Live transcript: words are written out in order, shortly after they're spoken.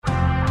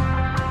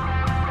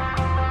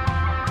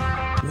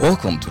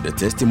Welcome to the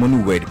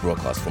Testimony Word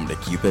broadcast from the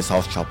Keeper's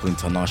House Chapel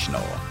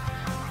International.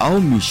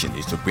 Our mission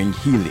is to bring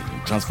healing,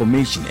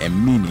 transformation,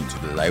 and meaning to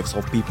the lives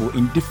of people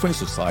in different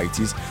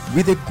societies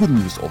with the good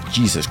news of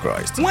Jesus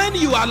Christ. When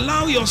you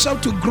allow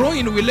yourself to grow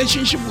in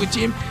relationship with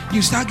Him,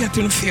 you start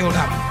getting filled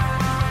up.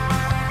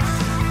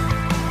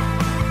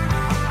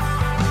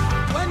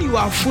 When you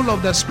are full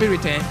of the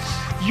Spirit,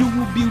 you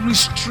will be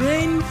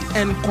restrained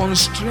and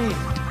constrained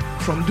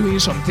from doing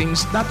some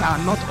things that are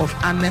not of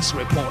honest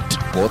report.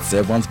 God's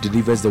servant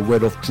delivers the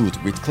word of truth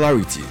with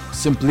clarity,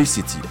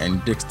 simplicity,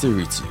 and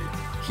dexterity.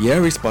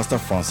 Here is Pastor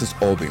Francis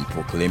Albin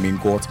proclaiming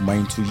God's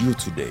mind to you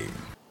today.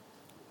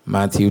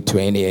 Matthew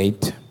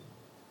 28,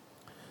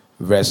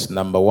 verse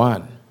number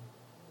 1.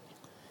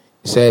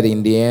 It said,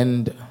 in the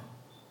end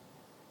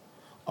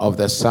of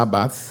the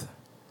Sabbath,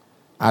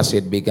 as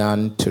it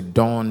began to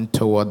dawn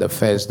toward the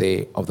first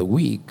day of the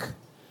week,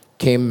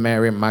 came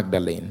Mary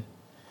Magdalene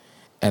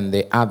and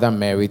the other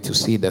Mary to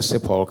see the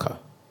sepulchre.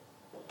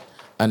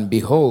 And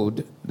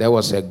behold, there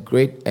was a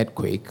great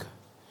earthquake,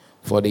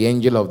 for the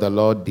angel of the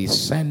Lord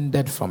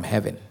descended from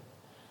heaven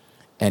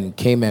and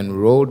came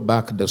and rolled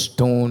back the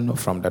stone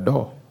from the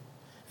door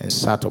and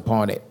sat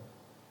upon it.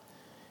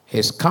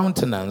 His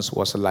countenance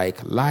was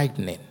like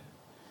lightning,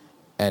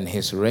 and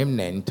his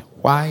raiment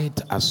white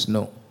as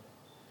snow.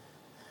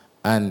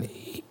 And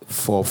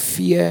for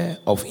fear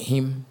of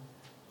him,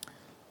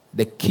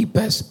 the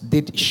keepers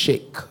did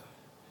shake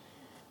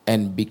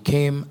and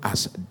became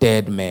as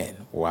dead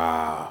men.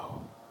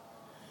 Wow.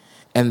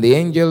 And the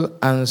angel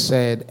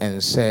answered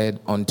and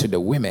said unto the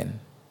women,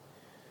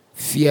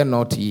 fear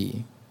not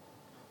ye,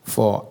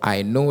 for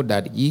I know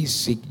that ye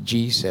seek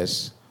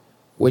Jesus,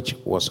 which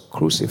was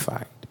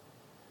crucified.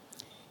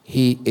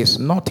 He is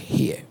not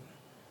here,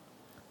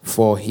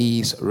 for he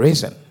is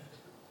risen,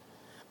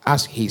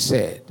 as he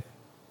said.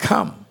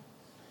 Come,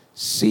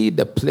 see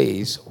the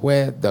place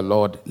where the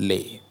Lord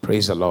lay.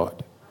 Praise the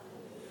Lord.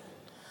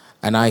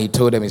 And now he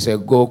told them, he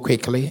said, go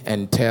quickly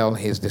and tell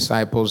his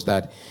disciples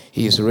that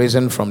he is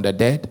risen from the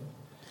dead.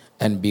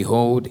 And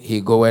behold,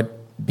 he goeth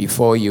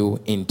before you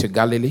into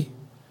Galilee.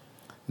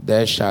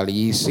 There shall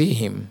ye see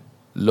him.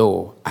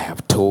 Lo, I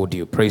have told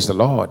you. Praise the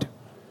Lord.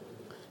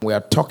 We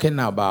are talking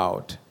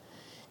about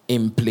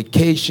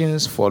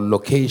implications for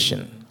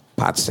location,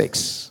 part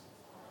 6.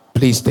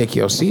 Please take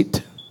your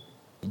seat.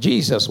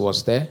 Jesus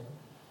was there.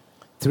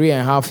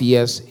 3.5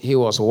 years he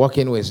was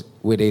walking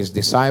with his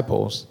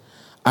disciples.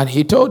 And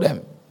he told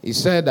them, he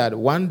said that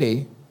one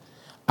day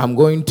I'm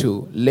going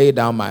to lay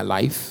down my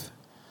life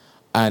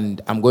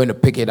and I'm going to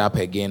pick it up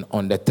again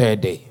on the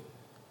third day.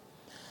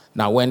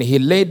 Now, when he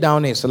laid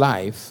down his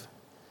life,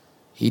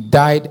 he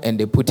died and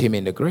they put him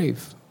in the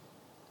grave.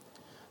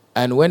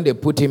 And when they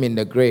put him in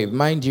the grave,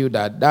 mind you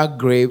that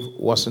grave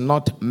was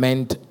not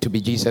meant to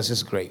be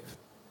Jesus' grave.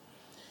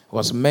 It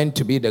was meant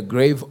to be the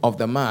grave of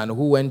the man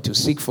who went to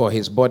seek for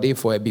his body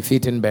for a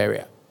befitting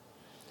burial.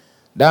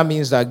 That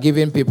means that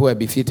giving people a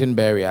befitting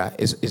burial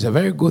is a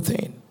very good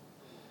thing.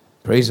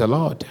 Praise the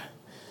Lord.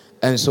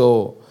 And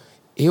so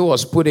he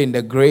was put in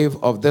the grave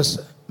of this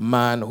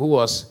man who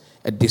was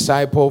a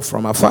disciple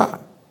from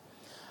afar.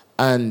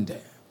 And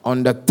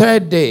on the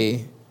third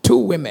day, 2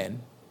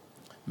 women,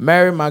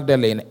 Mary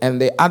Magdalene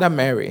and the other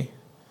Mary,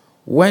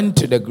 went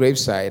to the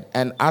graveside.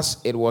 And as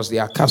it was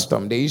their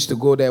custom, they used to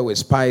go there with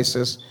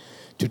spices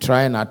to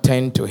try and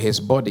attend to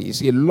his body. You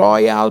see,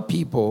 loyal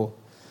people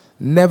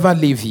never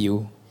leave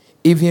you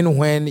even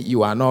when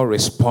you are not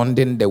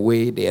responding the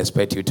way they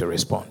expect you to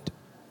respond.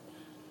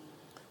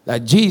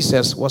 That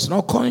Jesus was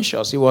not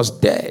conscious. He was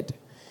dead.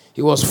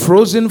 He was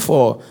frozen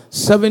for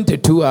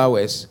 72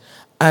 hours.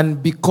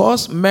 And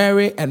because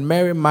Mary and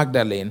Mary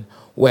Magdalene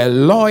were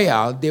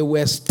loyal, they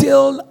were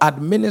still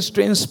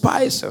administering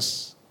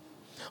spices.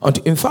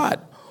 In fact,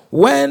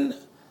 when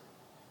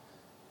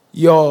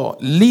your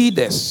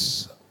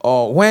leaders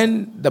or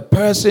when the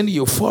person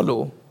you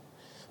follow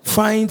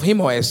find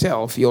him or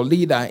herself, your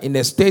leader, in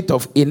a state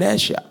of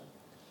inertia,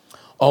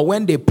 or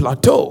when they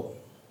plateau,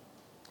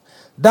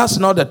 that's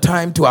not the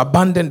time to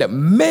abandon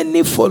them.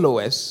 Many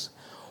followers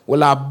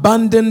will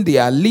abandon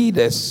their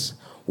leaders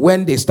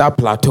when they start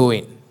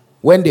plateauing,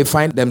 when they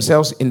find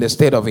themselves in the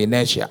state of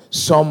inertia.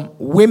 Some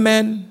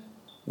women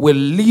will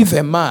leave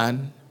a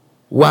man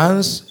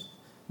once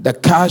the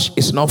cash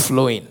is not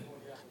flowing,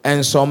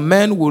 and some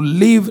men will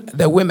leave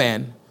the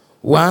women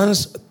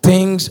once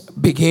things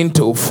begin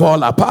to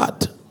fall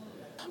apart.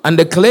 And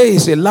the clay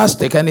is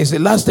elastic, and it's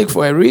elastic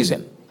for a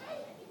reason.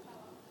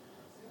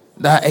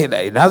 That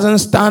it doesn't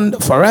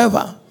stand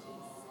forever.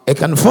 It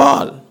can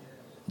fall.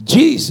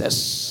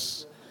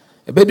 Jesus.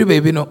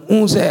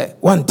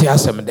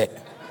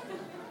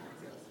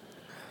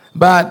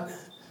 But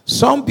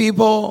some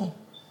people,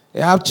 they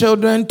have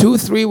children, 2,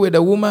 3 with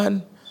a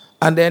woman,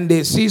 and then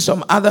they see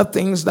some other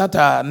things that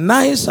are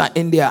nicer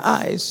in their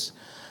eyes.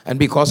 And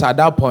because at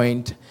that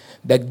point,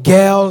 the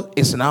girl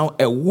is now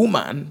a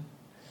woman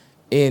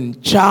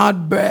in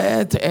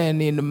childbirth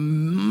and in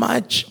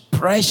much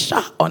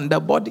pressure on the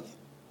body.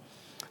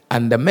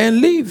 And the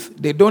men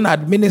leave. They don't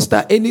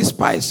administer any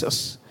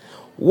spices.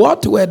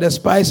 What were the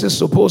spices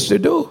supposed to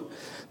do?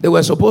 They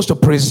were supposed to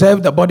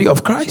preserve the body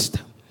of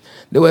Christ.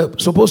 They were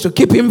supposed to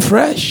keep him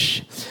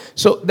fresh.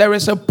 So there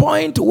is a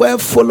point where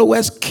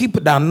followers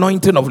keep the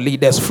anointing of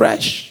leaders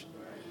fresh.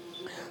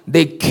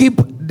 They keep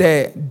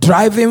the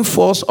driving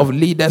force of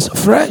leaders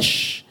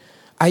fresh.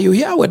 Are you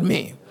here with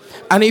me?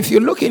 And if you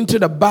look into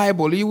the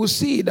Bible, you will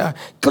see that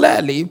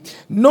clearly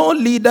no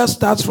leader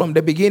starts from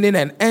the beginning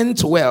and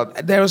ends well.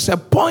 There is a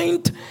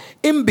point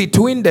in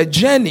between the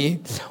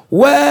journey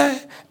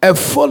where a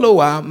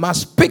follower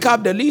must pick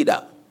up the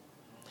leader.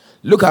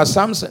 Look at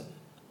Samson.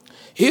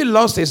 He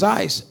lost his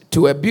eyes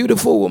to a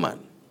beautiful woman.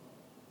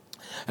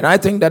 And I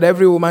think that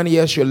every woman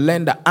here should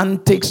learn the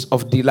antics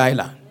of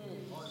Delilah.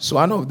 It's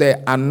one of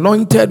the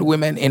anointed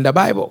women in the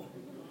Bible.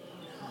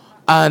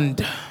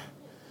 And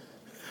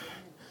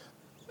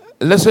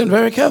listen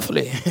very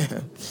carefully.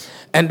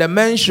 And the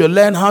men should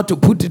learn how to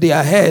put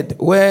their head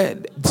where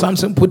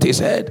Samson put his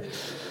head.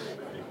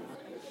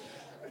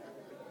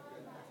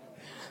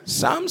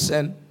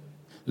 Samson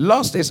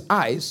lost his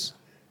eyes,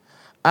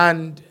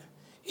 and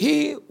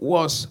he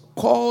was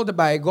called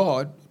by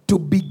God to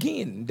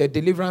begin the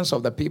deliverance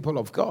of the people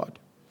of God.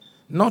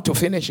 Not to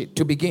finish it,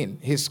 to begin.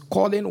 His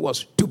calling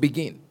was to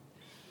begin.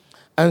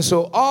 And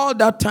so all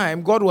that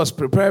time, God was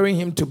preparing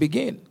him to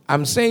begin.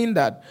 I'm saying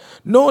that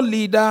no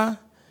leader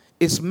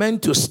is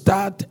meant to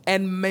start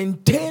and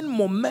maintain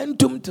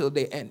momentum till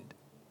the end.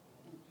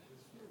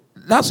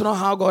 That's not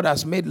how God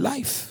has made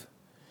life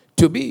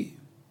to be.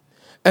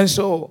 And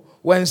so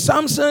when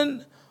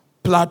Samson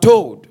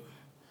plateaued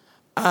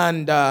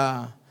and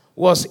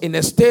was in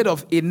a state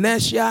of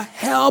inertia,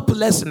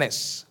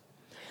 helplessness,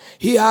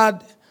 he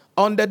had,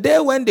 on the day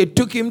when they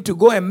took him to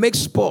go and make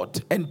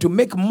sport and to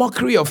make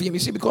mockery of him, you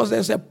see, because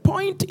there's a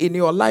point in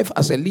your life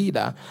as a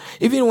leader,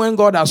 even when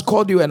God has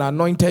called you and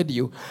anointed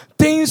you,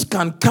 things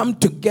can come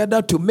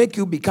together to make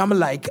you become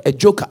like a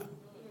joker.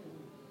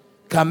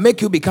 Can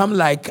make you become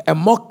like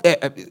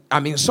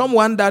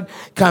someone that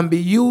can be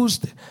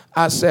used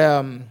as,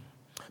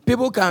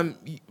 people can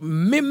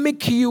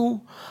mimic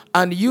you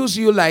and use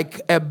you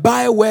like a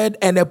byword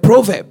and a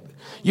proverb.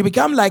 You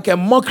become like a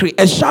mockery,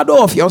 a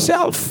shadow of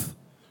yourself.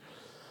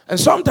 And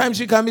sometimes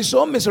you can be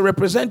so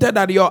misrepresented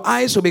that your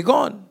eyes will be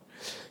gone,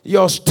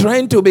 your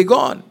strength will be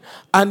gone,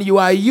 and you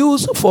are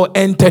used for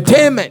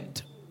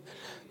entertainment.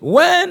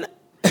 When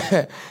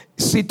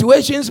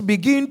situations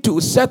begin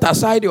to set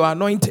aside your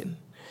anointing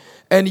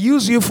and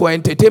use you for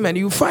entertainment,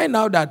 you find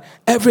out that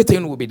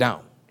everything will be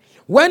down.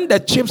 When the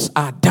chips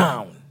are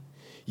down,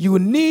 you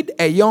need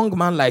a young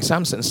man like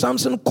Samson.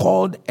 Samson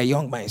called a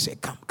young man and said,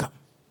 come.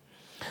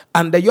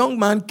 And the young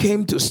man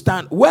came to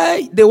stand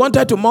where they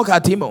wanted to mock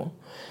at him,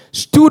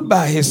 stood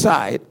by his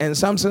side, and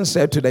Samson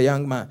said to the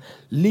young man,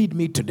 lead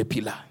me to the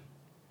pillar.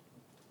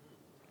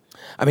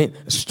 I mean,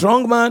 a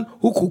strong man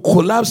who could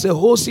collapse the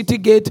whole city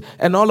gate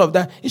and all of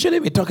that. He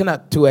shouldn't be talking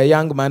to a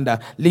young man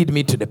that lead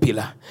me to the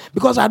pillar.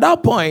 Because at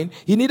that point,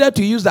 he needed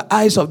to use the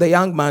eyes of the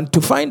young man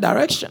to find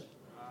direction.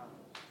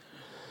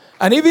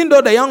 And even though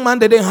the young man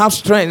didn't have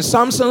strength,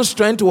 Samson's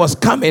strength was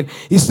coming.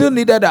 He still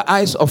needed the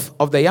eyes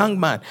of the young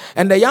man.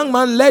 And the young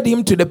man led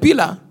him to the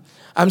pillar.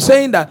 I'm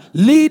saying that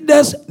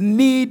leaders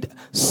need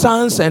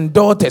sons and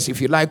daughters,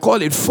 if you like,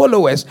 call it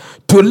followers,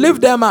 to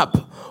lift them up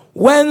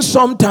when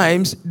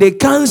sometimes they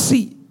can't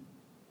see.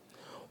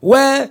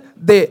 Where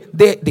they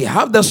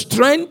have the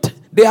strength,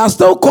 they are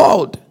still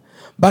called,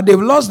 but they've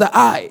lost the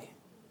eye.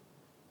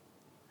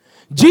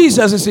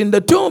 Jesus is in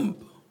the tomb,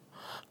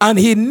 and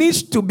he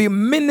needs to be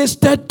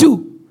ministered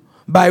to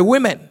by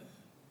women.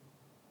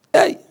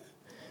 Hey,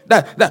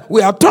 that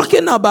we are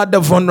talking about the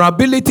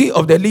vulnerability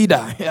of the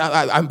leader.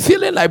 I'm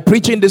feeling like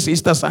preaching this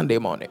Easter Sunday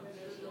morning.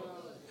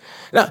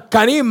 Now,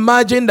 can you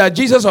imagine that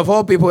Jesus of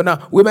all people,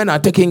 now women are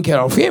taking care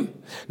of him?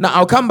 Now,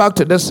 I'll come back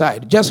to this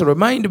side. Just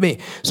remind me.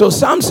 So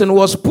Samson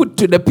was put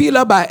to the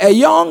pillar by a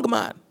young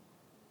man.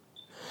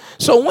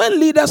 So when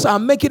leaders are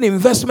making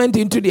investment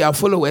into their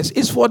followers,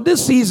 it's for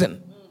this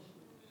season,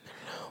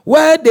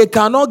 where they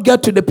cannot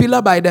get to the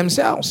pillar by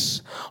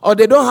themselves, or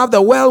they don't have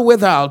the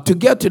wherewithal to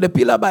get to the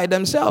pillar by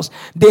themselves.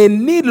 They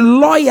need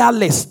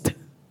loyalists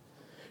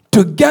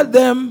to get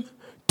them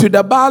to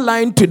the bar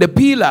line, to the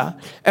pillar.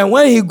 And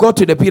when he got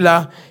to the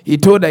pillar, he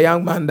told the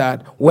young man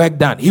that work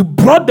done. He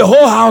brought the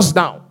whole house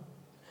down.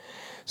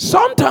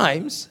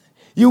 Sometimes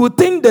you would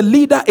think the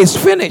leader is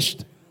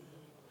finished,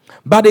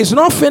 but it's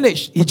not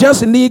finished. He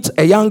just needs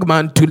a young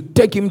man to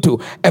take him to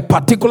a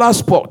particular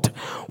spot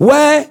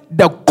where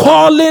the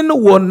calling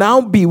will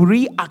now be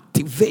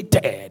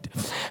reactivated.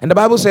 And the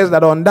Bible says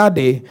that on that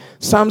day,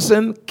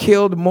 Samson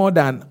killed more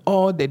than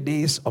all the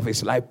days of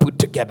his life put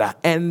together.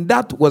 And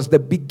that was the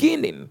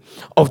beginning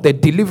of the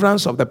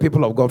deliverance of the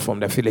people of God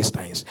from the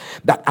Philistines.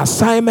 That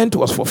assignment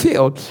was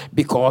fulfilled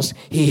because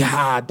he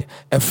had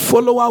a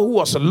follower who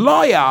was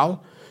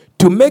loyal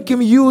to make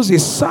him use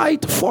his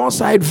sight,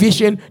 foresight,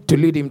 vision to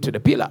lead him to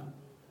the pillar.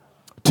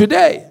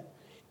 Today,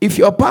 if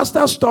your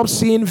pastor stops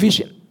seeing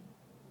vision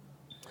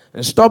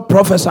and stop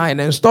prophesying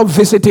and stop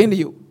visiting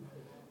you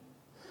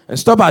and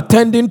stop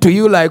attending to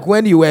you like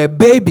when you were a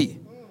baby,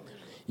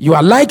 you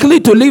are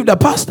likely to leave the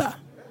pastor.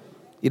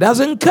 He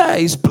doesn't care.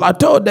 He's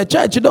plateaued. The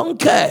church don't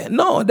care.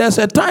 No, there's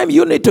a time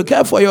you need to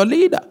care for your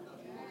leader.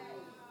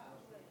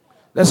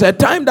 There's a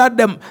time that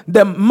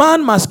the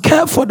man must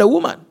care for the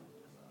woman.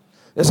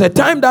 There's a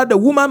time that the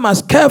woman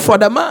must care for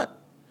the man.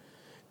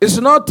 It's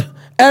not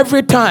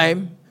every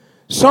time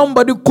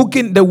somebody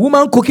cooking, the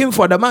woman cooking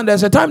for the man.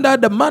 There's a time that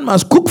the man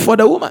must cook for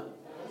the woman.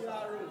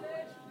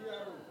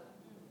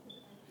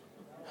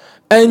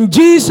 And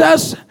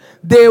Jesus,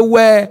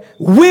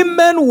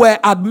 women were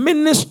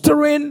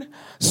administering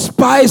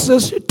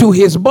spices to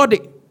his body.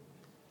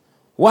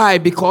 Why?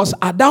 Because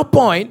at that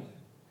point,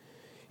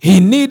 he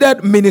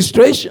needed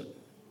ministration.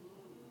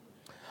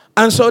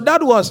 And so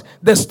that was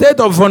the state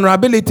of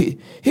vulnerability.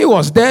 He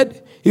was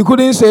dead. He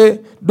couldn't say,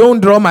 don't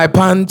draw my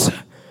pants.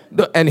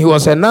 And he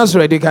was a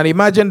Nazareth. You can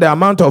imagine the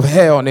amount of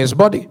hair on his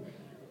body.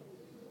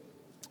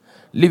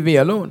 Leave me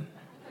alone.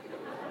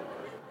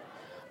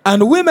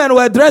 And women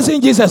were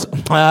dressing Jesus.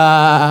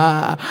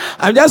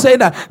 I'm just saying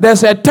that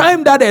there's a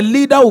time that a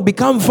leader will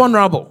become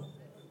vulnerable.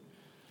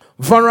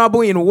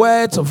 Vulnerable in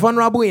words,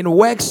 vulnerable in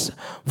works,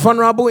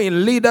 vulnerable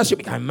in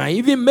leadership. He might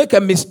even make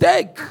a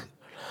mistake.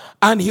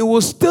 And he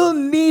will still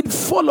need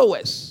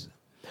followers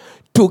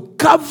to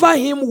cover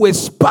him with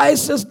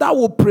spices that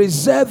will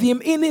preserve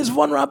him in his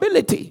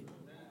vulnerability.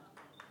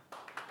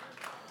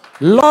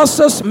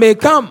 Losses may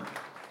come.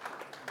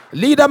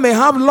 Leader may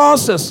have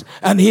losses,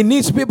 and he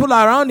needs people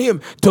around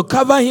him to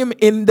cover him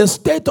in the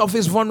state of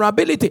his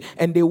vulnerability.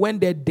 And they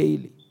went there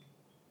daily.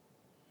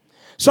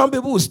 Some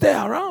people will stay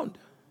around.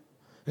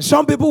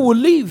 Some people will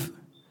leave.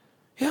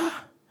 Yeah.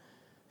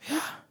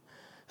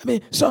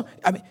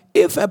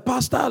 If a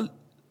pastor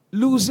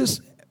loses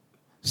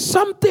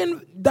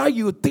something that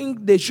you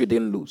think they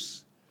shouldn't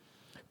lose,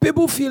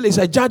 people feel it's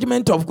a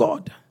judgment of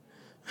God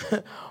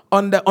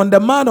on the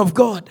man of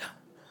God.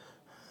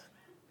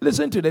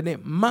 Listen to the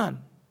name, man.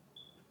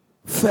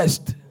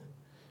 First,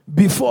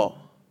 before,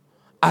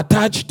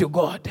 attached to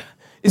God.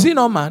 Is he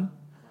not man?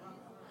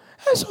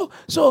 And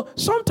so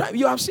sometimes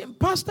you have seen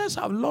pastors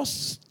have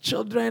lost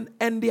children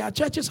and their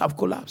churches have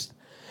collapsed.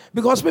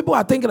 Because people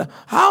are thinking,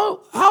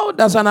 how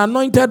does an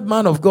anointed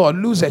man of God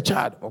lose a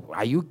child?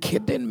 Are you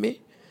kidding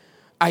me?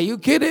 Are you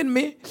kidding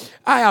me?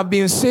 I have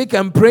been sick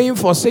and praying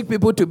for sick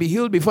people to be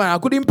healed before. And I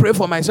couldn't pray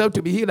for myself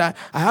to be healed. I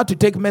had to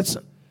take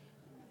medicine.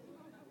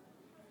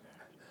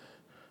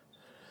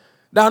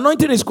 The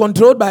anointing is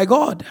controlled by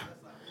God.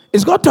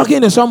 Is God talking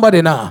to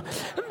somebody now?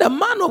 The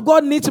man of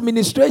God needs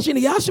administration.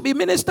 He has to be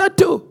ministered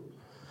to.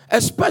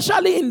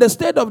 Especially in the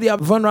state of their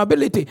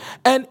vulnerability.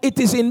 And it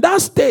is in that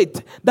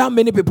state that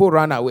many people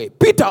run away.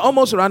 Peter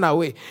almost ran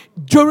away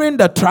during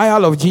the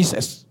trial of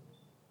Jesus.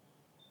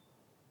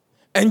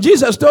 And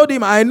Jesus told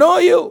him, I know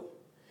you.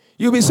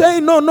 You'll be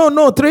saying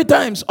no 3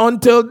 times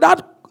until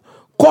that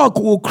cock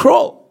will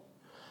crow.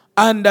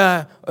 And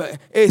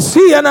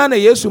see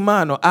Yesu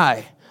man or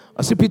I.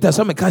 I see Peter,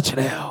 some catch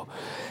there.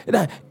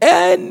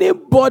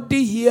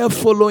 Anybody here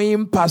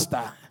following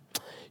pastor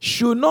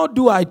should not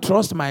do I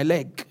trust my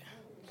leg.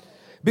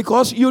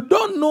 Because you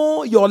don't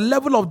know your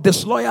level of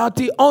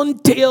disloyalty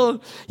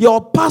until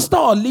your pastor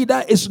or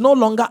leader is no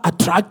longer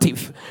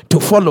attractive to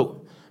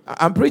follow.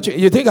 I'm preaching.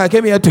 You think I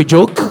came here to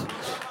joke?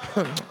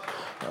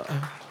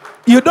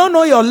 You don't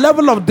know your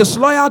level of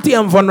disloyalty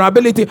and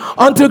vulnerability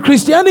until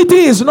Christianity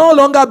is no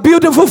longer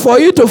beautiful for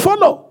you to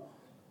follow.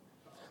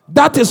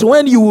 That is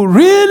when you will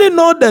really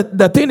know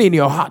the thing in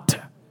your heart.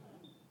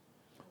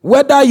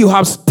 Whether you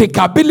have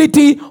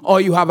stickability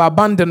or you have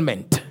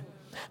abandonment.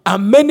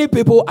 And many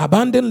people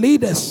abandon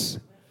leaders.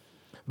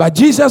 But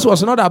Jesus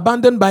was not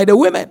abandoned by the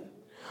women.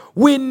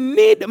 We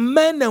need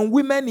men and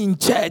women in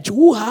church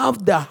who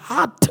have the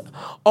heart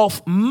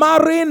of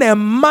marrying and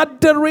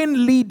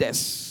mothering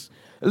leaders.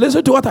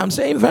 Listen to what I'm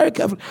saying very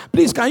carefully.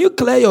 Please, can you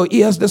clear your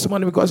ears this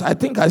morning? Because I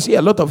think I see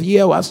a lot of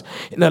ears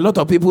in a lot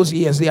of people's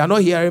ears. They are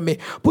not hearing me.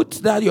 Put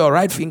that your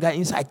right finger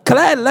inside.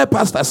 Clear, let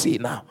Pastor see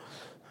now.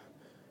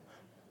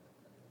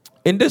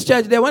 In this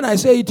church, when I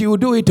say it, you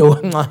do it.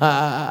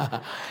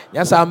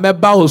 Yes, I'm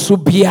about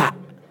Subia.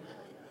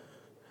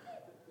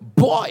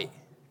 Boy.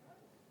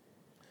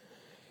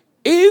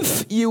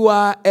 If you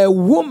are a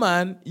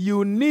woman,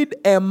 you need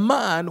a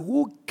man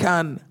who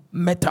can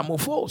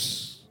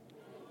metamorphose.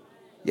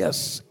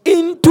 Yes,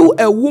 into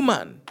a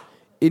woman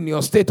in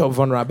your state of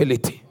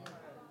vulnerability.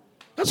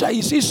 That's why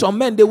you see some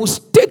men, they will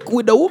stick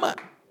with the woman.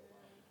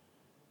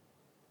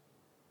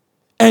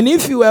 And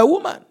if you are a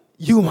woman,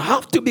 you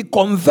have to be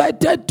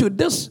converted to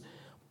this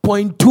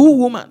 0.2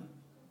 woman.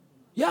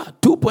 Yeah,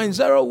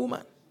 2.0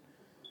 woman.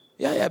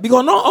 Yeah,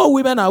 because not all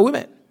women are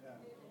women.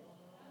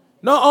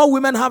 Not all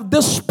women have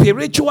this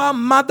spiritual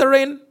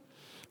mothering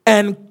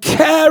and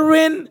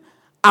caring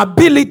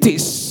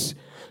abilities.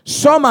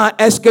 Some are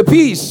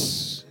escapees.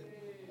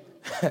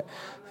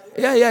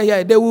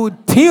 Yeah. They will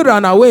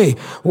run away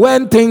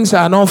when things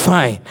are not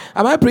fine.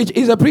 Am I preaching?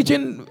 Is a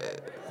preaching?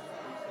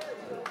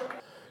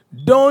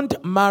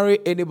 Don't marry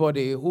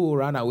anybody who will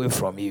run away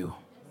from you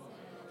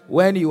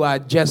when you are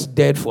just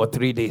dead for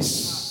 3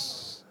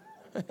 days.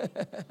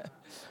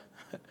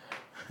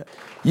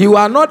 You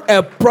are not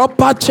a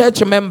proper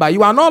church member.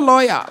 You are not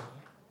loyal.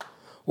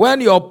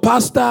 When your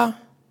pastor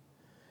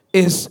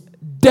is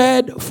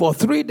dead for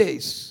 3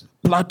 days,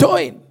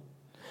 plateauing.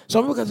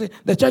 Some people can say,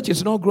 the church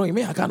is not growing.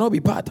 Me, I cannot be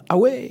part.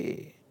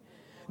 Away.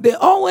 They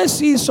always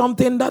see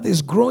something that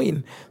is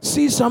growing,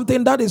 see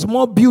something that is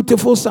more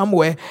beautiful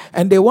somewhere,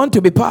 and they want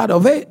to be part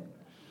of it.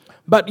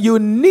 But you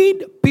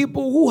need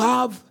people who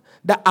have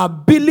the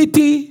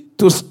ability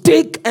to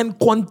stick and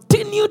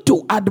continue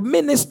to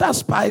administer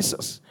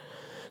spices.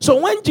 So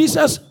when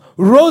Jesus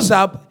rose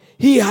up,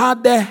 he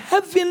had the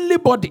heavenly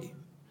body.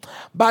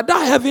 But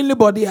that heavenly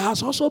body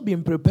has also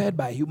been prepared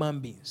by human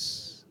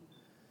beings.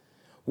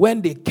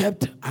 When they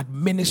kept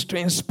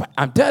administering,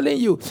 I'm telling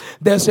you,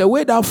 there's a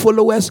way that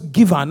followers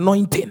give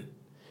anointing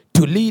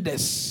to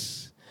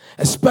leaders.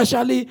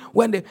 Especially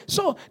when they...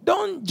 So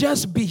don't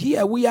just be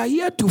here. We are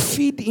here to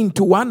feed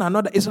into one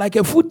another. It's like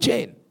a food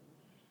chain.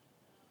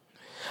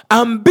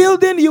 I'm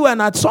building you,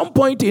 and at some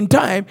point in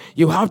time,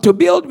 you have to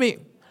build me.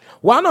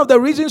 One of the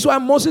reasons why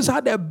Moses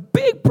had a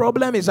big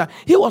problem is that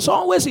he was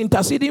always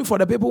interceding for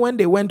the people when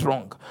they went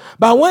wrong.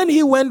 But when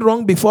he went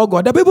wrong before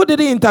God, the people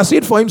didn't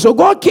intercede for him, so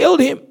God killed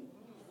him.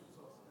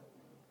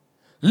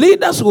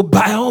 Leaders will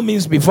by all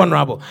means be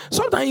vulnerable.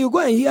 Sometimes you go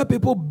and hear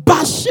people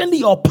bashing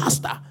your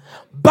pastor,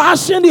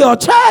 bashing your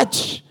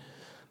church.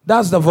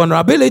 That's the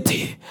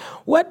vulnerability.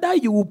 Whether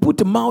you will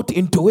put mouth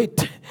into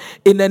it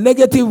in a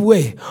negative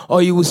way,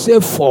 or you will say,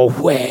 for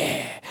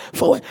where?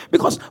 For where?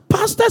 Because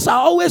pastors are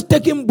always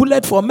taking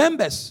bullet for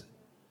members.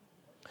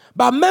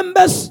 But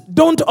members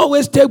don't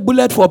always take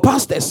bullet for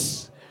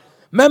pastors.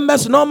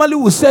 Members normally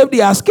will save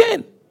their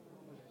skin,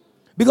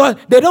 because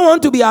they don't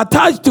want to be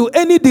attached to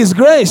any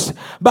disgrace.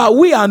 But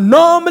we are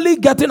normally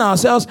getting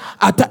ourselves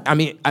attached. I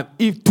mean,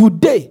 if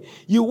today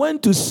you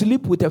went to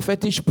sleep with a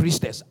fetish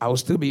priestess, I will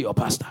still be your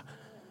pastor.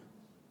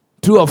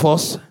 True of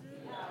us?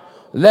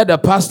 Let the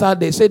pastor,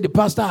 they say the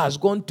pastor has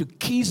gone to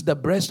kiss the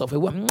breast of a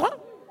woman.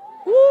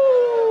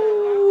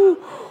 Woo!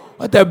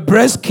 What a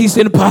breast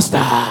kissing pastor.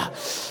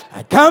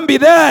 I can't be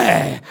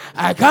there.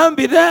 I can't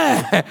be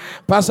there.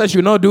 Pastor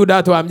should not do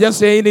that. I'm just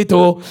saying it.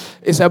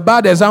 It's a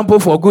bad example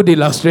for good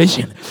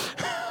illustration.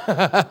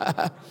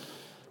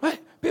 Right?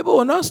 People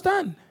will not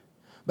stand.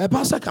 But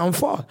pastor can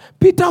fall.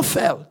 Peter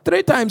fell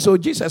 3 times, so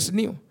Jesus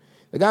knew.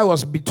 The guy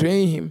was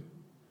betraying him.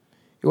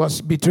 He was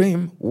betraying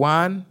him.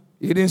 1,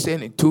 he didn't say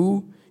anything.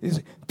 2,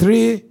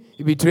 3,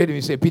 he betrayed him.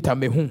 He said, Peter,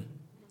 me whom?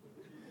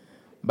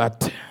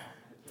 But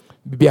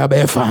be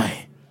a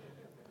fine.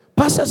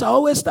 Pastors are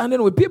always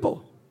standing with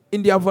people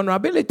in their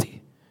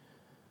vulnerability.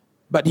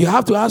 But you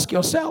have to ask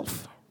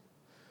yourself,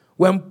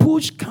 when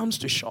push comes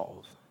to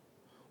shove,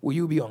 will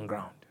you be on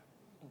ground?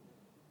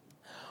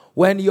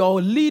 When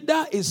your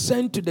leader is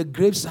sent to the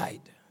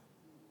graveside,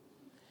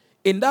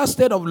 in that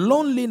state of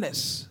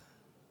loneliness,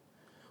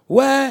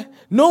 where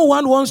no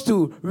one wants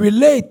to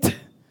relate,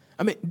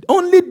 I mean,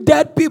 only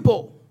dead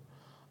people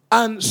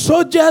and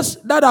soldiers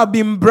that have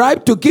been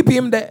bribed to keep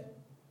him there.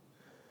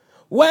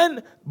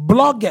 When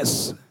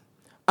bloggers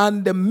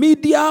and the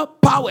media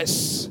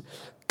powers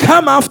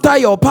come after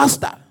your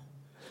pastor,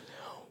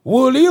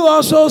 will you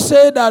also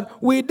say that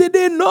we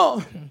didn't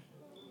know?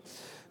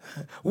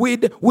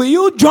 Will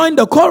you join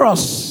the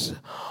chorus?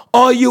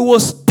 Or you will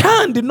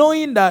stand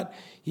knowing that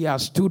he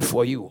has stood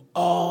for you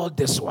all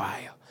this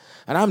while?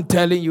 And I'm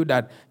telling you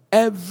that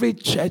every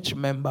church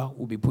member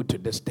will be put to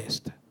this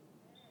test.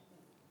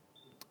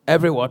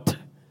 Every what?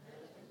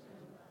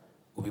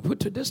 Will be put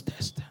to this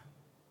test.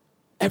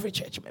 Every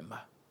church member.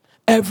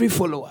 Every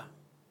follower.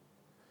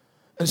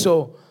 And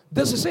so,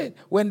 this is it.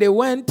 When they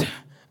went,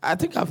 I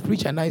think I've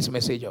preached a nice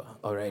message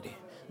already.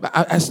 But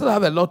I still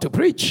have a lot to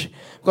preach,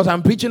 because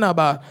I'm preaching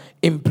about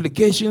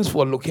implications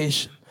for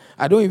location.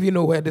 I don't even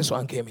know where this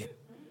one came in.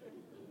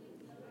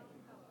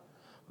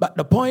 But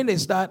the point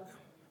is that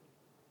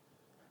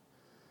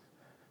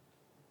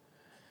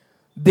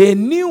they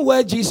knew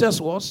where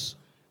Jesus was,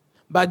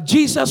 but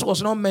Jesus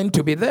was not meant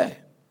to be there.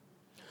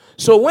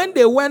 So when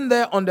they went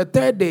there on the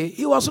 3rd day,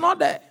 he was not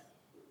there.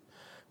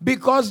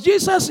 Because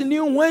Jesus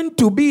knew when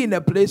to be in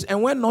a place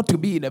and when not to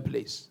be in a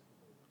place.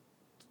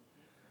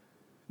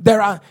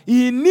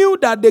 He knew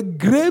that the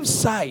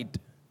graveside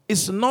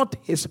is not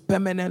his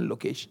permanent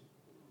location.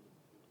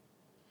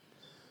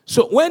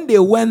 So when they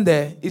went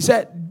there, he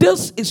said,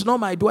 this is not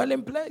my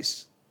dwelling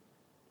place.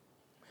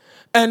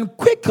 And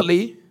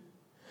quickly,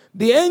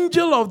 the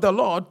angel of the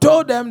Lord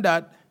told them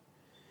that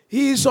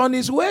he is on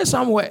his way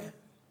somewhere.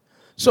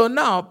 So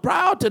now,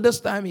 prior to this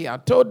time, he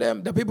had told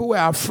them, the people were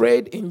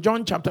afraid in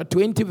John chapter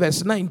 20,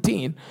 verse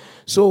 19.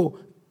 So,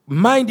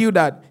 mind you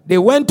that they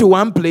went to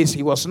one place,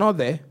 he was not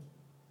there.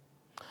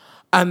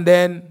 And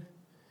then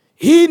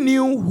he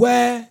knew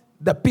where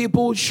the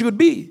people should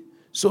be.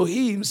 So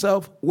he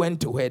himself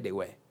went to where they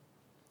were.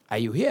 Are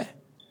you here?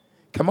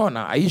 Come on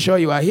now. Are you sure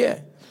you are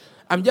here?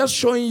 I'm just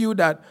showing you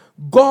that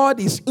God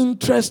is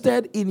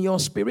interested in your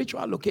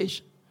spiritual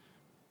location.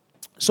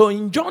 So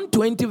in John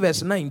 20,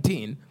 verse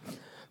 19,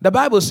 the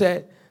Bible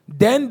said,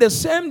 then the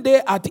same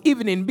day at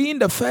evening, being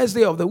the first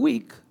day of the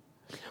week,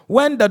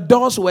 when the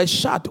doors were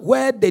shut,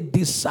 where the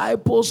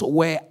disciples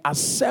were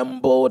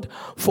assembled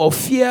for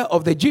fear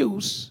of the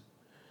Jews,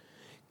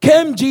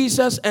 came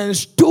Jesus and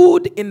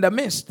stood in the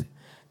midst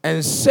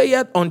and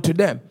saith unto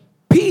them,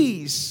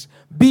 Peace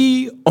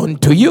be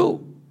unto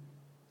you.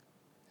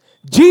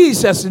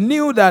 Jesus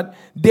knew that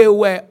they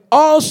were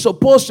all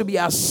supposed to be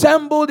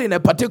assembled in a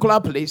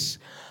particular place,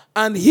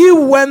 and he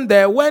went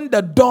there when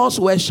the doors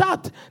were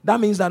shut.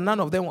 That means that none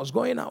of them was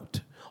going out,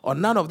 or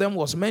none of them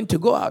was meant to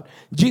go out.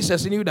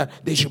 Jesus knew that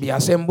they should be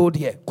assembled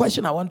here.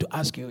 Question I want to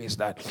ask you is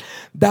that,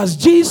 does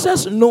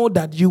Jesus know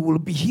that you will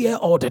be here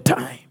all the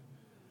time?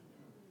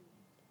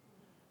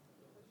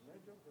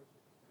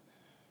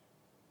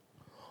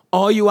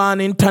 Or you are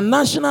an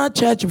international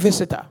church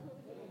visitor?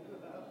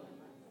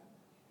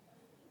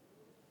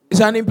 It's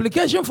an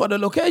implication for the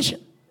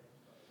location.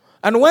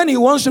 And when he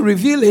wants to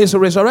reveal his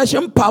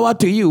resurrection power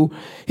to you,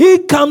 he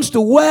comes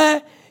to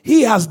where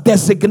he has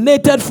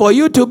designated for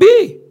you to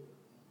be.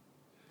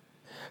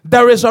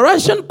 The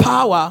resurrection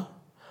power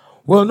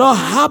will not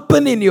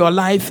happen in your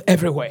life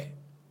everywhere.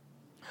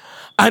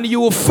 And you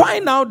will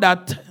find out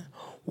that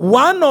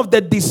one of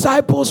the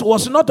disciples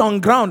was not on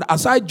ground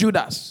aside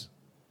Judas.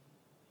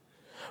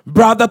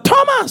 Brother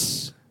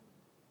Thomas.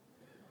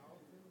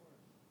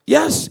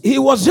 Yes, he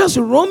was just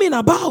roaming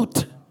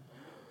about.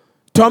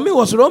 Tommy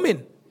was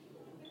roaming.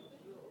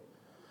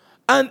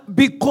 And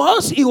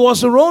because he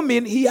was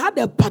roaming, he had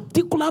a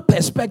particular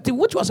perspective,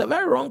 which was a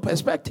very wrong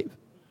perspective.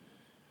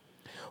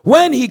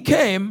 When he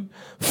came,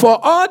 for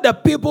all the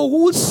people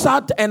who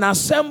sat and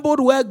assembled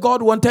where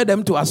God wanted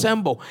them to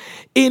assemble,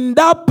 in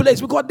that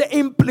place, because the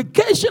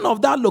implication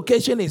of that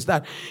location is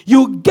that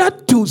you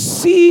get to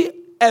see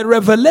a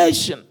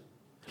revelation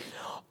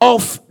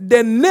of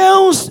the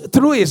nails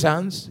through his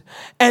hands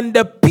and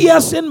the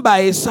piercing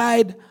by his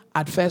side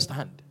at first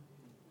hand.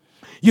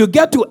 You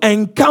get to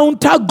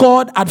encounter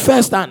God at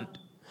first hand.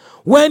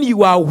 When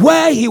you are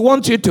where he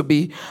wants you to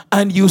be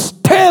and you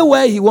stay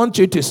where he wants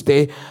you to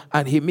stay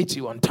and he meets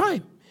you on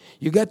time.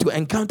 You get to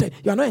encounter,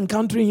 you are not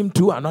encountering him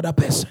through another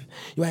person.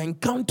 You are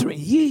encountering,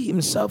 he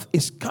himself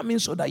is coming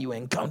so that you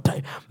encounter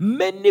him.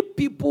 Many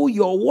people,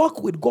 your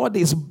walk with God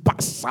is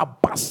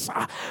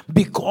basa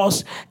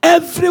because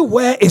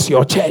everywhere is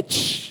your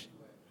church.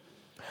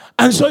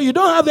 And so you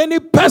don't have any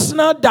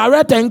personal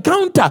direct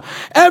encounter.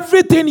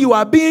 Everything you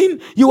are being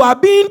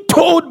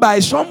told by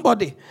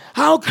somebody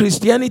how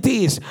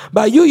Christianity is.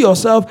 But you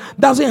yourself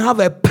doesn't have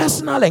a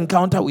personal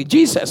encounter with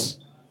Jesus.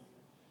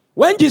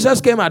 When Jesus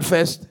came at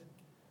first,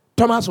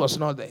 Thomas was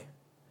not there.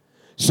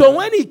 So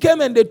when he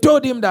came and they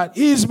told him that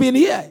he's been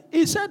here,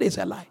 he said it's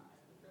a lie.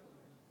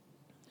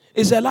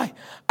 It's a lie.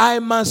 I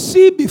must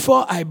see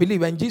before I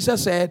believe. And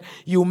Jesus said,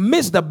 you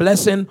miss the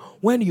blessing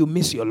when you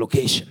miss your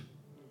location.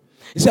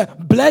 He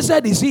said,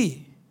 blessed is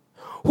he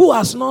who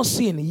has not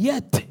seen,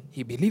 yet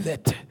he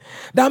believeth.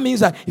 That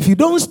means that if you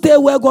don't stay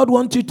where God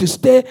wants you to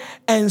stay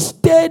and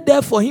stay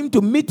there for him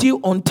to meet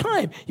you on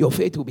time, your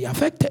faith will be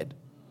affected.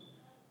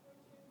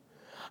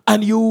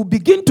 And you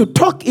begin to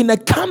talk in a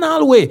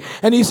carnal way.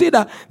 And you see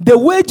that the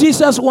way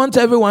Jesus wants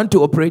everyone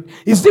to operate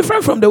is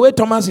different from the way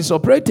Thomas is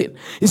operating.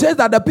 He says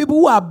that the people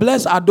who are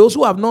blessed are those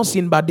who have not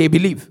seen but they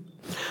believe.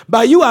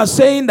 But you are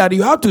saying that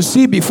you have to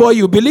see before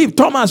you believe.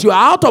 Thomas, you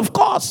are out of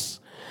course.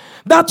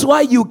 That's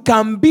why you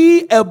can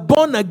be a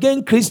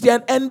born-again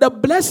Christian and the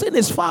blessing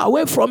is far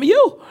away from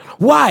you.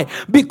 Why?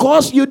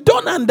 Because you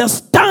don't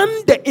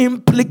understand the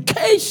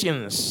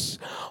implications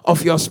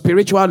of your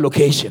spiritual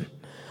location.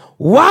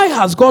 Why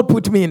has God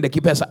put me in the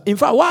keeper's house? In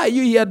fact, why are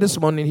you here this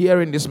morning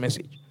hearing this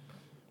message?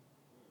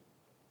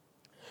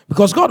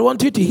 Because God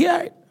wants you to hear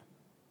it.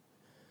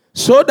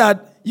 So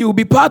that you will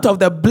be part of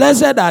the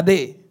blessed are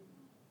they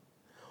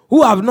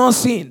who have not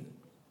seen.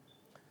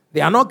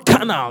 They are not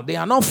carnal. They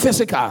are not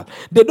physical.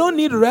 They don't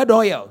need red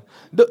oil.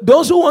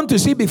 Those who want to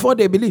see before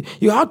they believe,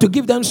 you have to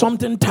give them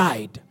something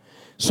tied.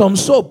 Some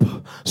soap,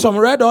 some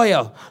red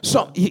oil.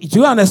 Do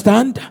you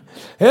understand?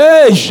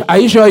 Hey, are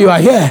you sure you are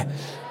here?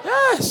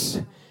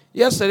 Yes.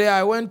 Yesterday,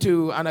 I went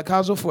to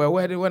Anagkazo for a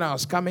wedding when I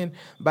was coming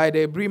by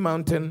the Bree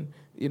Mountain,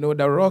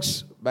 the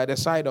rocks by the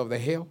side of the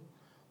hill,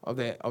 of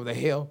the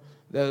hill.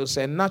 There was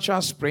a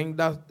natural spring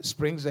that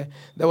springs there.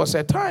 There was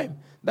a time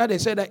that they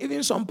said that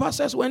even some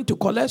pastors went to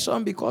collect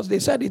some because they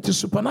said it is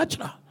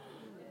supernatural.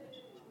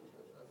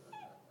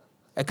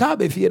 A car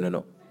be fear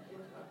no.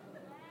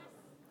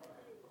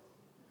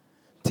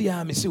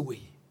 Tia me see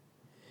we.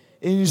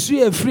 In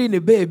see free the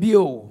baby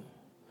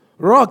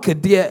rock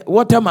dear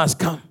water must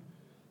come.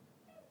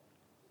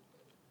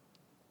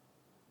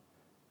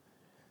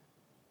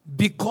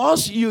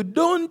 Because you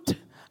don't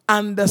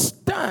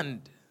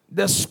understand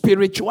the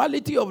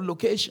spirituality of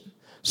location.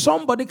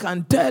 Somebody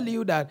can tell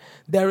you that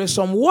there is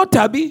some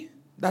water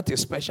that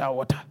is special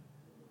water.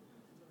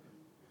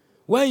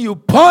 When you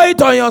pour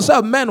it on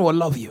yourself, men will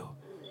love you.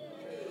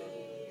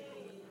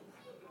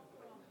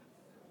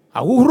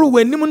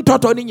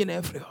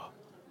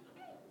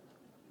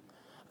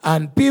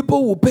 And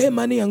people will pay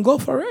money and go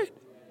for it.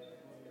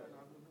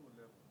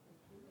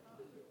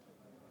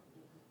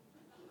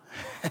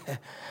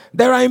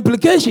 There are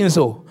implications,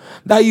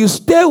 that you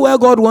stay where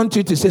God wants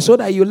you to stay so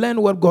that you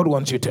learn what God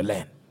wants you to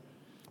learn.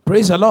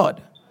 Praise the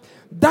Lord.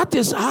 That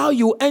is how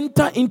you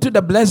enter into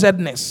the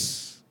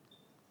blessedness.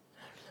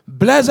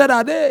 Blessed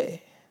are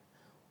they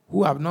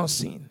who have not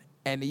seen,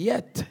 and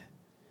yet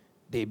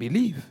they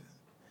believe.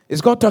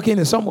 Is God talking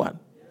to someone?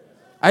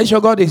 Are you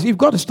sure God is? If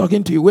God is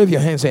talking to you, wave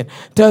your hands and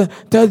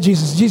tell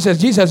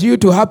Jesus, you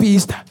too, happy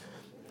Easter.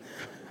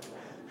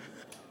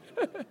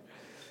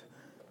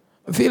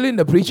 I'm feeling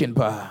the preaching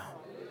power.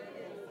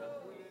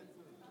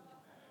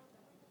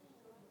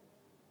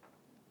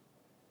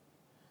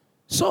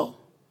 So,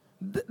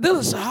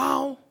 this is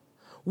how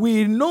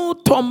we know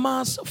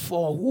Thomas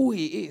for who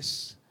he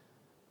is.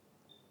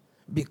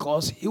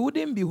 Because he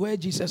wouldn't be where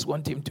Jesus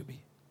wanted him to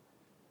be.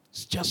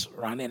 He's just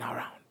running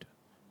around.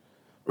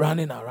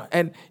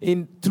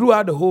 And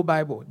throughout the whole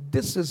Bible,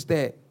 this is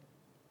the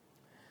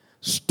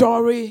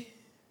story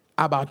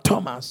about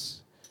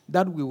Thomas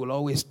that we will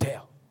always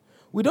tell.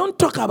 We don't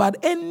talk about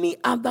any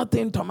other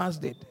thing Thomas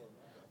did.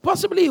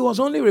 Possibly he was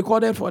only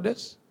recorded for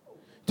this.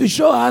 To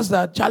show us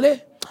that,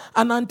 Chale,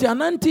 ananti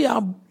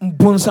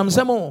bunsam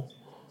semo.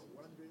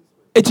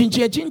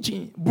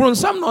 Echinchi.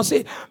 Bunsam no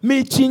say,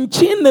 me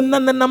chinchin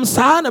nanam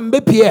sa na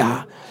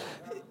mbepia.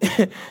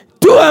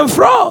 To and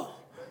fro.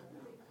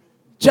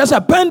 Just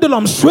a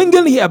pendulum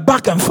swinging here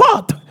back and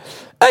forth.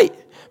 Hey,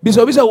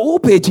 bisa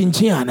upe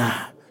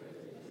chinchiana.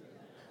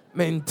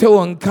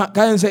 Mentewon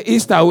kan say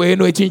Easter we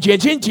no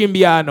chinchin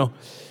biano.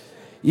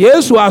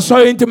 Yes, we are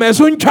sorry into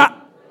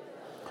mesuncha.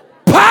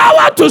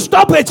 Power to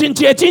stop a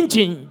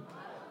chinchin.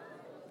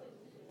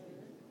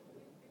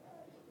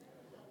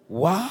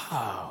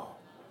 Wow.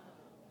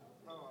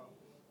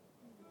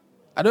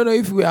 I don't know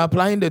if we are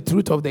applying the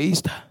truth of the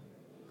Easter.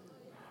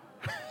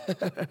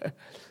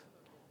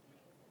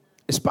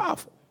 It's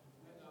powerful.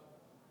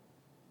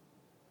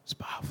 It's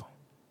powerful.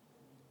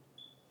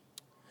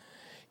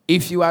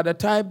 If you are the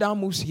type that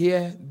moves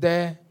here,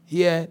 there,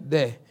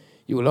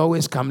 you will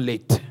always come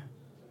late.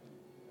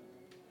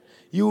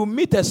 You will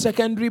meet a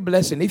secondary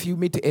blessing if you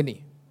meet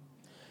any.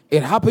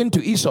 It happened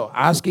to Esau.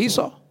 Ask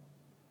Esau.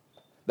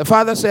 The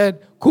father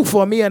said, cook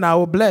for me and I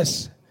will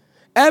bless.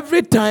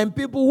 Every time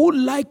people who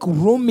like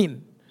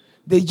roaming,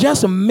 they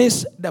just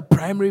miss the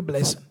primary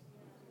blessing.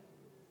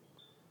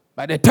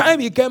 By the time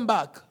he came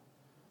back,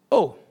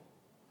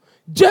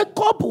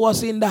 Jacob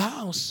was in the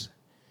house.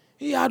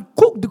 He had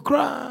cooked the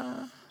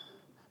crab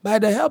by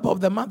the help of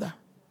the mother.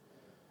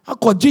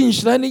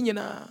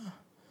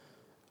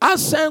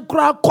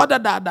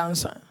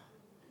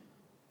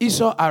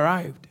 Esau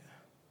arrived.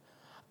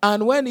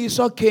 And when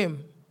Esau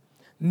came,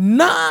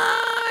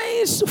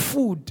 nice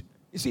food.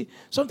 You see,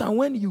 sometimes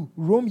when you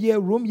roam here,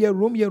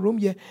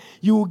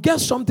 you will get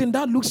something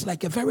that looks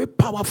like a very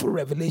powerful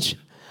revelation.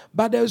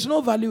 But there is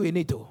no value in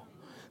it.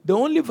 The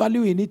only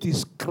value in it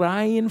is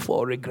crying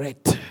for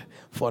regret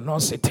for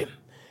not sitting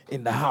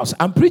in the house.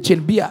 I'm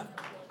preaching beer.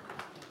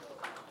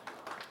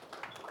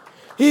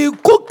 He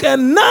cooked a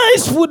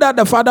nice food that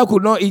the father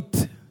could not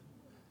eat.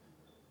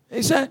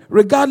 He said,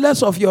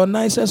 regardless of your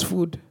nicest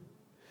food,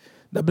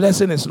 the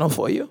blessing is not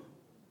for you.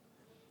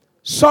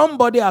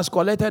 Somebody has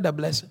collected the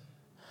blessing.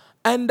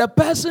 And the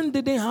person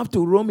didn't have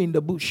to roam in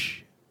the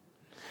bush.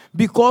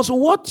 Because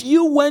what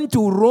you went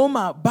to roam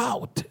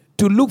about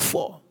to look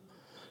for,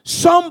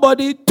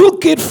 somebody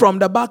took it from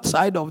the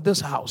backside of this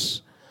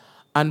house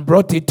and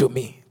brought it to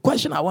me.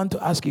 Question I want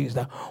to ask you is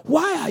that,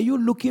 why are you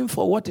looking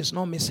for what is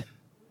not missing?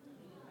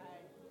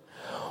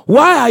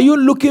 Why are you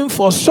looking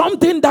for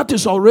something that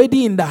is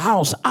already in the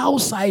house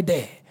outside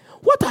there?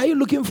 What are you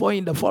looking for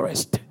in the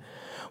forest?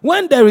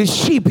 When there is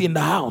sheep in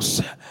the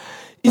house.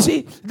 You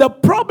see, the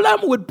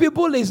problem with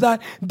people is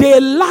that they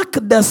lack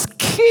the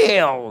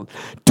skill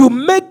to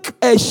make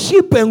a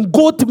sheep and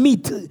goat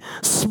meat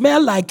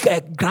smell like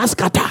a grass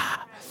cutter.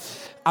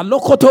 A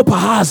lokoto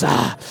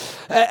pahaza.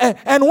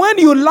 And when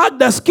you lack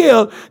the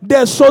skill,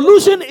 the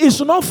solution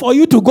is not for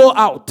you to go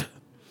out.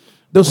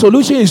 The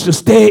solution is to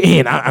stay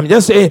in. I'm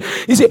just saying,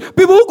 you see,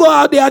 people who go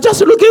out, they are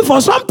just looking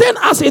for something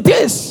as it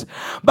is.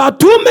 But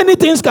too many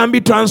things can be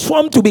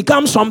transformed to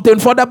become something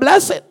for the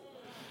blessed.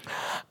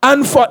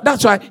 And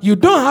that's why you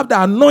don't have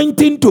the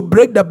anointing to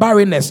break the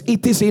barrenness.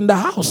 It is in the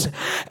house.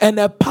 And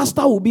a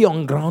pastor will be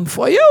on ground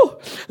for you.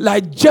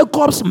 Like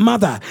Jacob's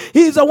mother.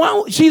 She's the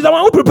one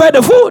who prepared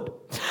the food.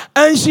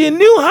 And she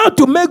knew how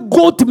to make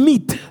goat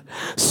meat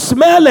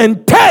smell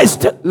and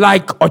taste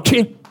like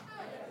ochin.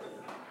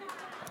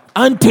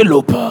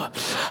 Antelope.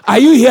 Are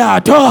you here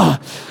at all?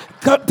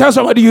 Tell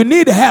somebody you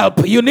need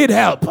help. You need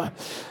help.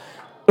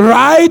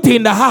 Right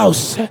in the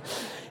house.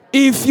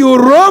 If you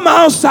roam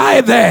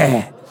outside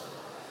there,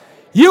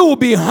 you will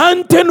be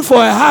hunting for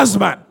a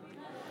husband,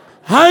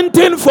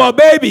 hunting for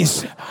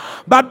babies.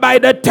 But by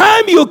the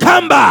time you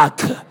come back,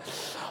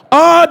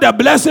 all the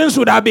blessings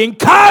would have been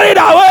carried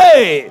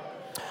away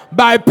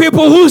by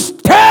people who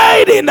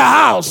stayed in the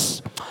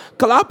house.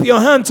 Clap your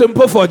hands and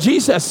pray for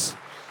Jesus.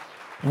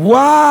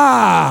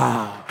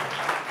 Wow.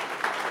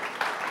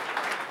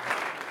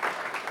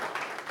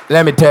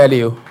 Let me tell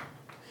you,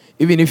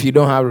 even if you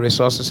don't have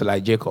resources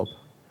like Jacob,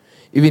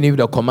 even if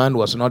the command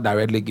was not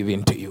directly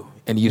given to you,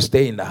 and you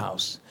stay in the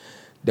house,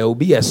 there will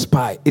be a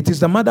spy. It is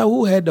the mother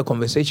who heard the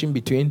conversation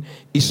between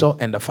Esau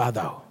and the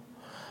father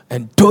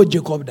and told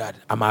Jacob that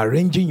I'm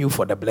arranging you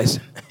for the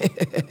blessing.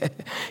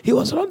 He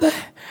was not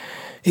there.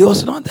 He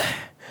was not there.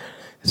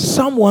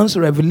 Someone's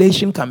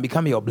revelation can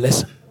become your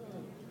blessing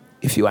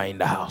if you are in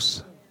the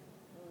house.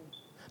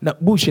 Now,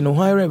 bush in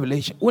Ohio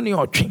revelation, when you're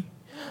watching,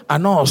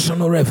 and also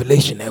no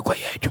revelation,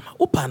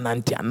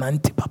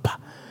 Ananti, Papa.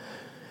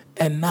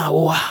 And now,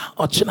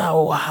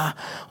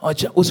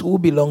 who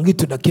belong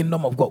to the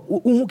kingdom of God?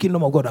 Who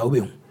kingdom of God are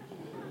we?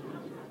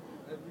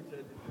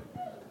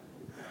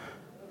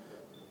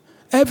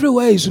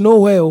 Everywhere is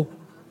nowhere.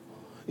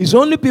 It's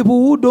only people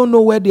who don't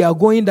know where they are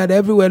going that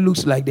everywhere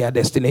looks like their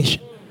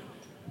destination.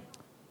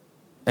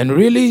 And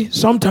really,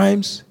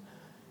 sometimes,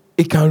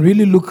 it can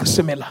really look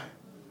similar.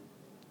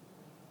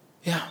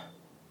 Yeah.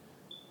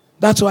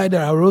 That's why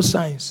there are road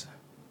signs.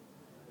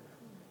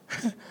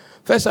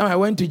 First time I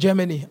went to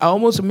Germany, I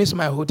almost missed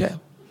my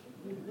hotel.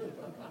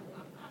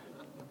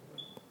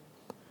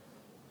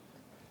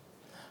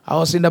 I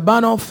was in the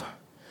Bahnhof.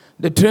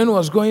 The train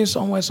was going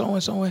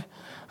somewhere.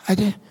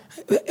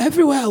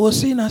 Everywhere I was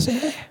seeing, I said,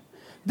 hey,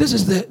 this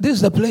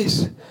is the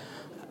place.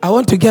 I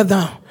want to get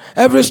down.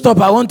 Every stop,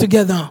 I want to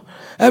get down.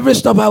 Every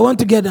stop, I want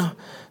to get down.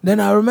 Then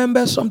I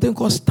remember something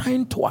called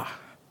Steintor.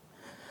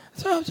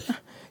 So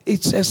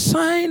it's a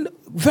sign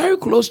very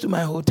close to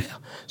my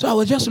hotel. So I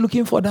was just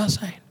looking for that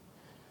sign.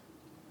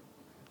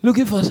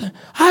 Looking for a sign.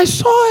 I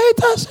saw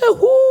it. I said,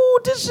 "Ooh,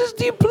 this is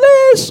the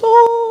place."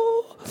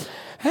 Oh,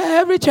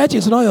 every church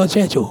is not your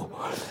church. Oh,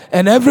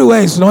 and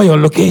everywhere is not your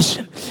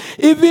location.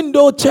 Even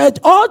though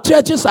all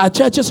churches are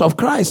churches of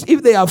Christ,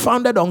 if they are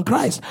founded on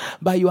Christ,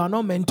 but you are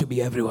not meant to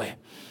be everywhere.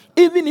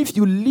 Even if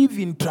you live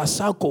in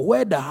Trasaco,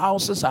 where the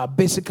houses are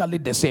basically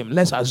the same,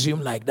 let's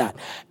assume like that.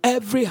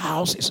 Every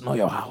house is not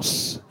your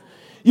house.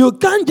 You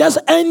can't just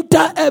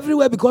enter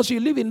everywhere because you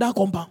live in that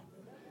compound.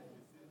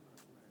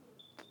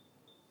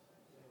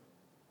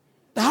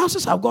 The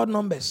houses have got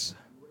numbers.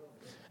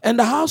 And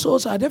the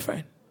households are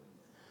different.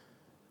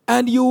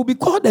 And you will be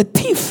called a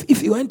thief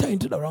if you enter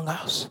into the wrong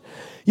house.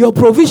 Your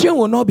provision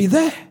will not be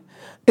there.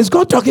 Is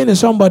God talking to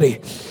somebody?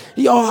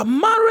 Your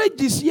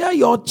marriage is here,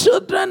 your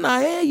children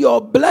are here,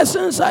 your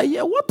blessings are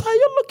here. What are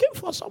you looking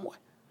for somewhere?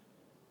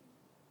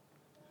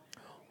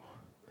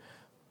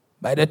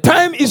 By the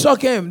time Esau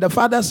came, the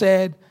father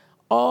said,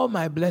 all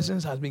my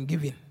blessings has been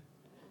given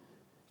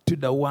to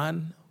the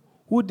one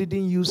who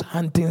didn't use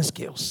hunting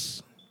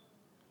skills.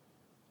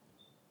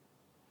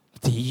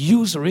 He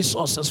used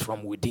resources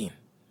from within.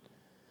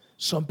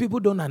 Some people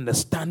don't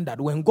understand that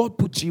when God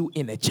puts you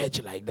in a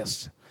church like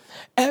this,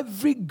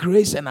 every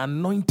grace and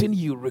anointing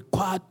you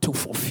require to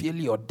fulfill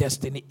your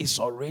destiny is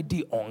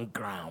already on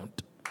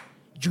ground.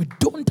 You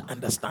don't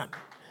understand.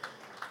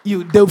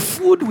 The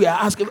food we are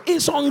asking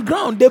is on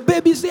ground. The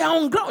babies, they are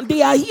on ground.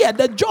 They are here.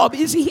 The job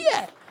is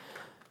here.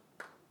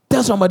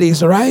 Tell somebody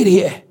it's right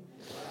here.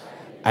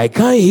 I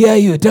can't hear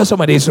you. Tell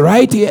somebody it's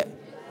right here.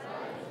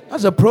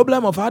 That's the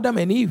problem of Adam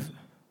and Eve.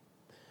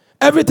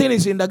 Everything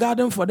is in the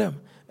garden for them.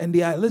 And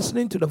they are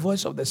listening to the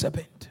voice of the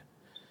serpent.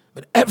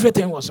 But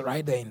everything was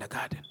right there in the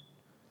garden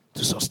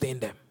to sustain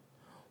them.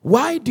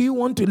 Why do you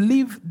want to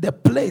leave the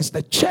place,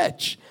 the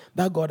church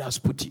that God has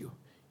put you?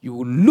 You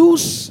will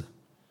lose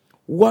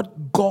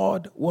what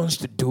God wants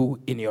to do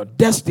in your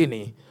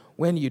destiny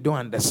when you don't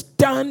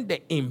understand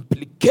the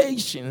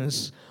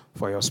implications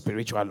for your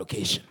spiritual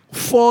location.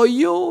 For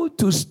you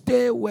to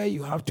stay where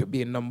you have to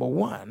be, number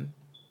one,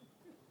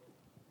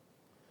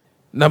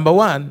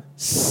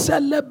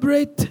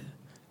 celebrate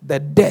the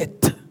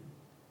death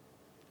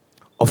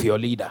of your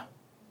leader.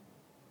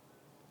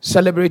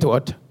 Celebrate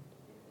what?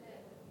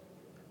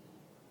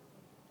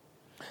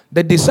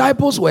 The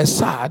disciples were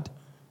sad,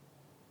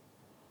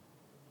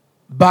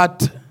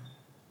 but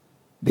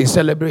they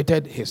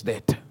celebrated his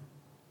death.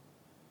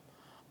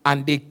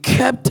 And they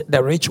kept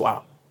the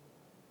ritual.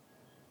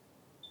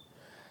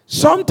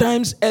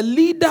 Sometimes a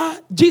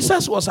leader,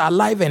 Jesus was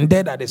alive and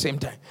dead at the same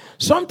time.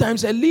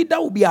 Sometimes a leader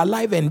will be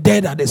alive and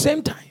dead at the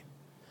same time.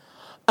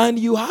 And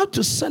you have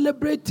to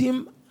celebrate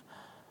him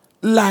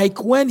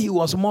like when he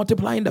was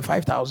multiplying the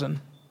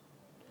 5,000,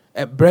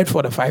 bread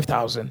for the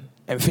 5,000,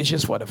 and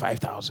fishes for the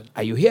 5,000.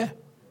 Are you here?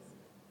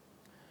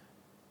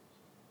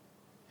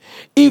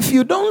 If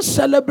you don't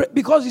celebrate,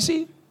 because you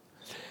see,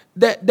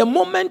 the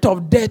moment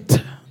of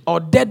death or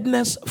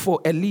deadness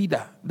for a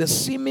leader, the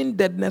seeming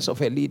deadness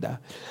of a leader,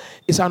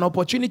 is an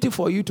opportunity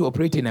for you to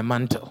operate in a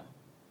mantle.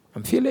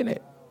 I'm feeling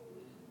it.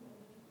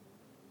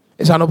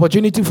 It's an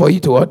opportunity for you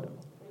to what?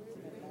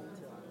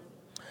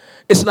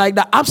 It's like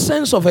the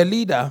absence of a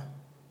leader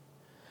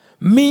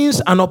means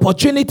an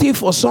opportunity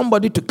for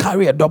somebody to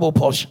carry a double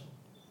portion.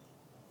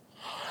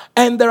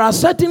 And there are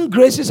certain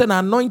graces and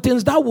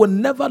anointings that will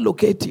never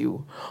locate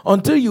you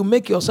until you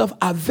make yourself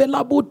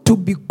available to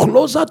be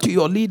closer to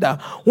your leader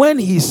when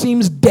he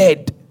seems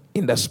dead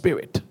in the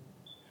spirit.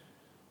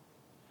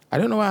 I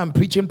don't know why I'm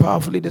preaching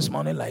powerfully this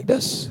morning like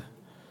this.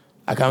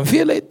 I can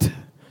feel it.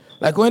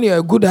 Like when you're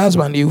a good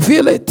husband, you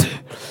feel it.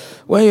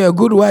 When you're a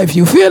good wife,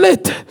 you feel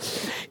it.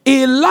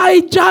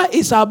 Elijah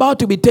is about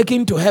to be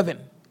taken to heaven,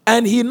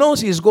 and he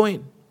knows he's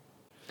going.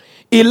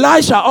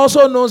 Elisha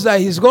also knows that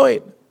he's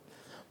going,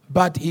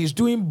 but he's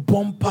doing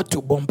bumper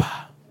to bumper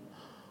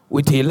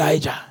with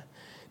Elijah.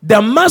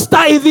 The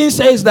master even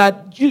says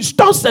that you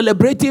stop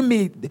celebrating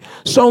me.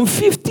 Some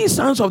 50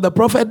 sons of the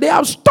prophet, they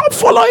have stopped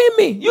following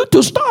me. You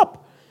to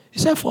stop. He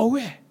said, for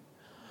where?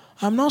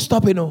 I'm not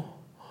stopping. No.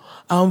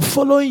 I'm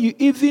following you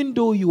even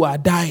though you are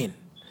dying.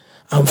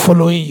 I'm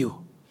following you.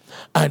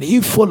 And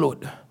he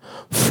followed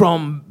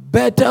from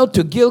Bethel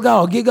to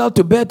Gilgal, or Gilgal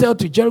to Bethel,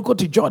 to Jericho,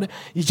 to Jordan.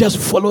 He just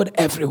followed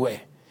everywhere.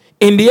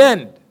 In the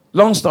end,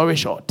 long story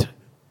short,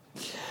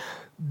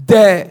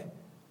 the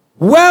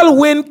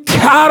whirlwind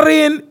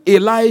carrying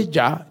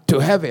Elijah to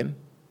heaven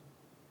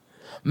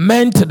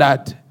meant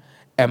that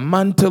a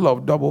mantle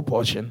of double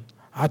portion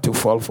had to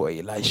fall for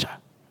Elisha.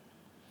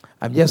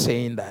 I'm just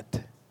saying that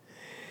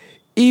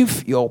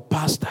if your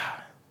pastor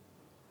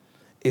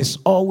is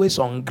always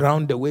on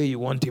ground the way you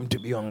want him to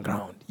be on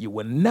ground, you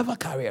will never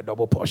carry a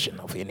double portion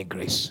of any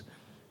grace.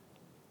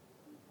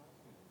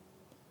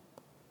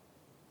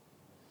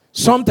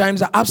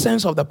 Sometimes the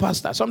absence of the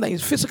pastor, sometimes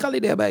he's physically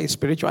there but he's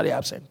spiritually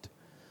absent.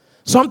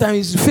 Sometimes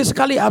he's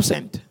physically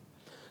absent.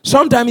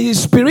 Sometimes he's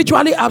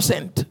spiritually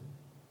absent.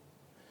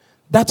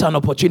 That's an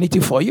opportunity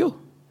for you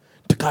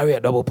to carry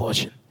a double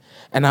portion.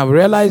 And I've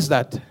realized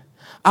that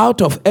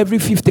out of every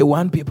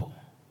 51 people,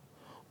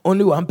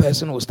 only one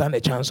person will stand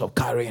a chance of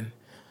carrying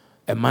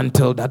a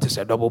mantle that is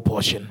a double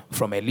portion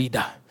from a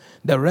leader.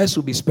 The rest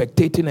will be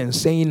spectating and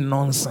saying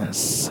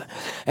nonsense.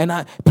 And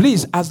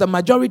please, as the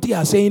majority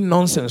are saying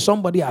nonsense,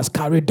 somebody has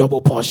carried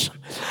double portion.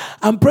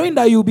 I'm praying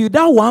that you'll be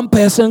that one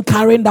person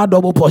carrying that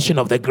double portion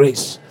of the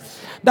grace.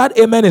 That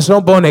amen is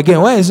not born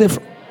again. Where is it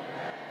from?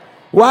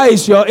 Why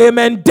is your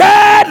amen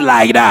dead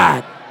like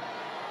that?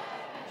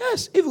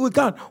 Yes, if we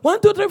count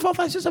 1, 2, 3, 4,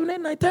 5, 6, 7,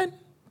 8, 9, 10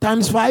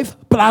 times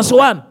 5 plus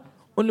 1,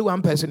 only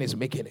one person is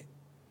making it.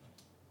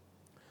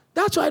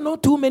 That's why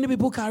not too many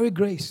people carry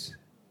grace.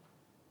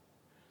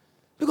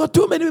 Because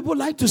too many people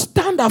like to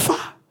stand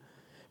afar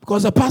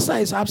because the pastor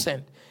is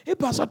absent. If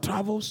pastor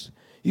travels,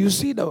 you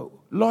see the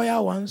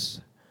loyal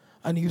ones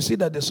and you see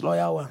the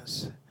disloyal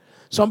ones.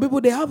 Some people,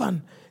 they have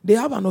an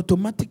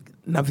automatic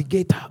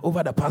navigator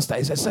over the pastor.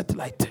 It's a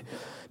satellite.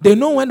 They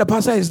know when the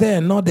pastor is there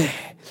and not there.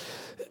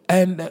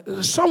 And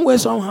somewhere,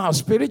 somehow,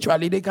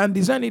 spiritually, they can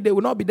discern it. They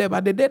will not be there.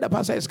 But the day the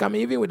pastor is coming,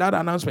 even without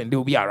announcement, they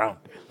will be around.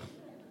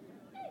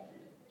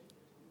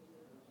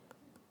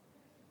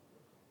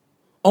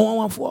 On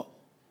 114.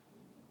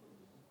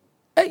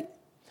 Hey,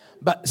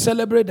 but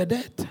celebrate the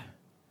death.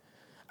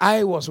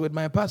 I was with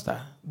my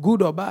pastor,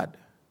 good or bad.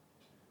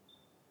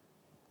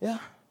 Yeah,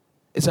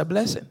 it's a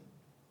blessing.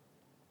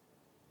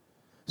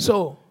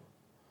 So,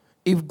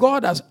 if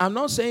God has, I'm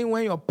not saying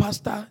when your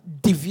pastor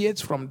deviates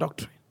from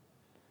doctrine.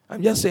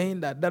 I'm just saying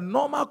that the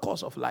normal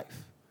course of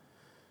life,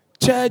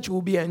 church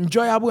will be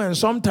enjoyable and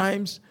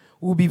sometimes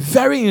will be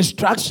very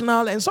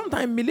instructional and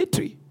sometimes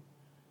military.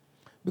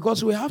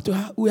 Because we have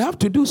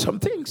to do some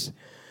things.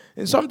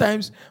 And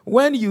sometimes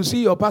when you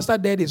see your pastor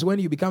dead is when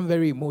you become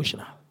very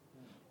emotional.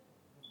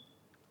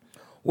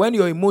 When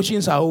your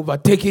emotions are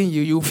overtaking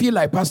you, you feel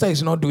like pastor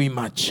is not doing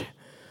much.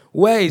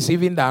 Where is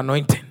even the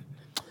anointing?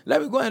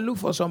 Let me go and look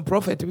for some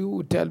prophet who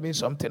will tell me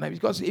something.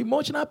 Because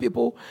emotional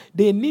people,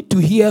 they need to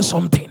hear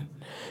something.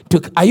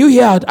 Are you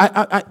here?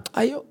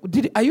 Are you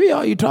here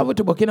or you travel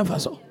to Burkina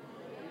Faso?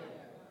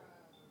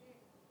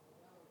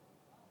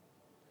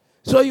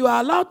 So you are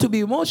allowed to be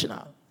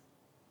emotional.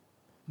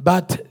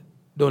 But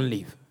don't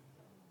leave.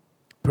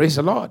 Praise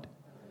the Lord.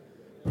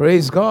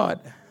 Praise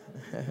God.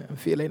 I'm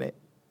feeling it.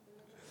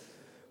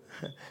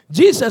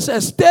 Jesus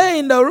says, stay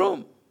in the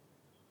room.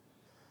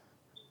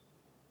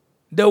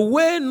 The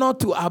way not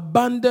to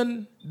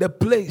abandon the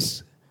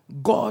place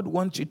God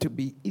wants you to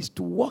be is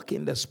to walk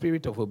in the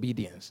spirit of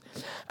obedience.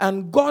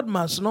 And God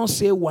must not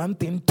say one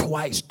thing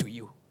twice to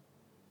you.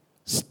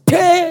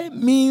 Stay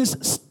means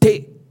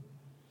stay.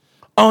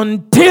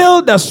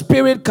 Until the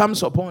Spirit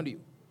comes upon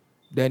you,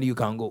 then you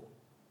can go.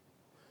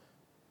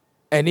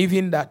 And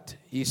even that,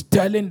 he's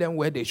telling them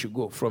where they should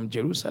go, from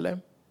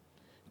Jerusalem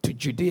to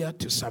Judea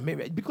to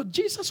Samaria. Because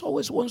Jesus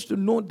always wants to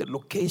know the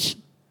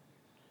location.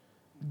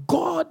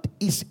 God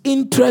is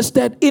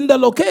interested in the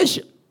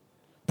location.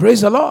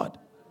 Praise the Lord.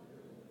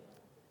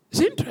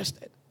 He's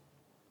interested.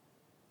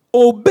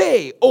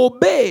 Obey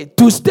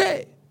to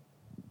stay.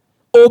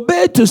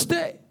 Obey to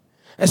stay.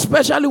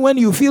 Especially when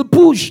you feel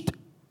pushed.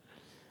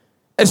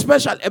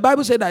 Especially, the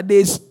Bible said that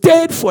they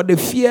stayed for the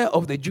fear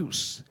of the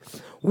Jews.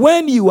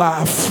 When you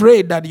are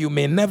afraid that you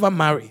may never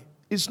marry,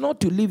 it's not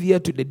to live here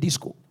to the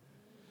disco.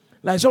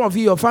 Like some of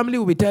you, your family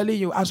will be telling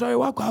you, I saw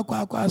you, I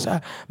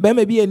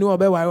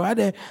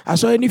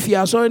saw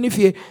any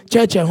fear,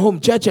 church and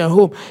home.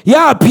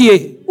 Yeah, PA.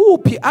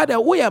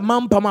 We are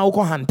man pama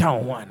uko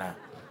hantown wana.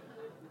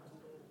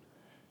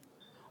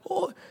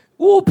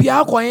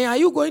 Are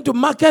you going to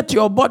market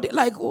your body?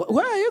 Like,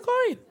 where are you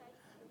going?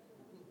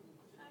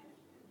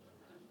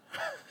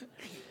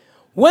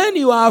 When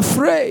you are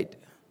afraid,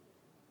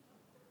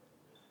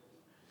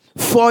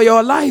 for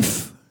your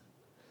life.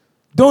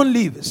 Don't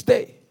leave,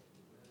 stay.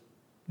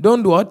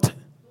 Don't what?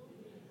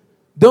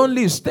 Don't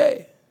leave,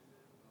 stay.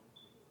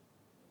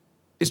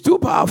 It's too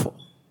powerful.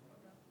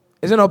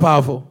 Is it not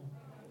powerful?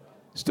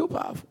 It's too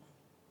powerful.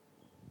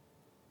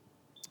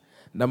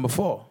 Number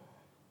 4.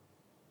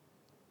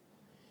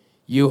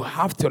 You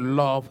have to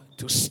love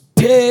to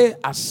stay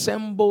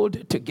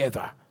assembled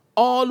together.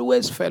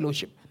 Always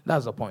fellowship.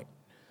 That's the point.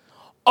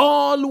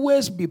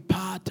 Always be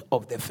part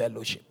of the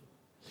fellowship.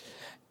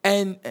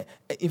 And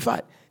in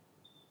fact,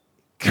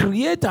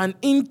 create an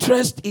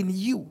interest in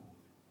you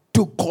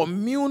to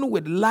commune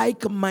with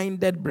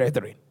like-minded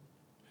brethren.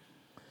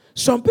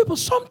 Some people,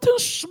 something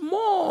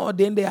small,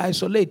 then they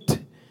isolate.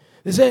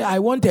 They say, I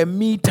want a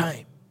me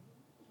time.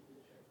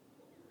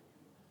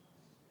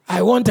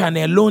 I want an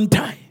alone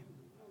time.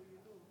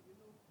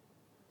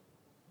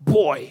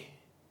 Boy.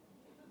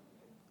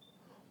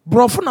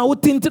 Bro,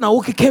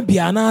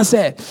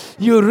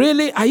 you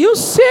really, are you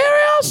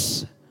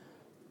serious?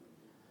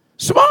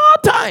 Small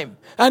time.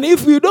 And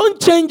if you don't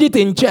change it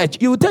in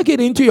church, you take it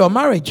into your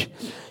marriage.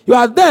 You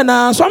are there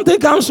now, something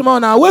comes small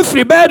now, wait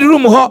free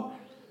bedroom.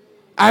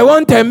 I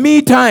want a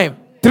me time.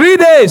 3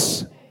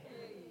 days.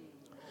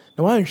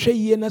 The one say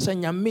ye na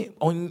sanyame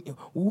on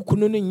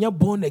ukunu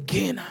born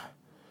again.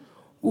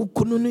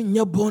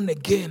 Ukunu born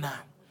again.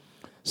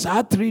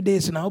 Sa 3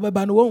 days na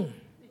obeba no won.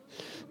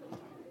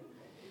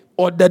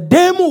 Or the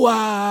demo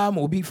wa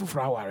mo bi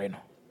fufra no.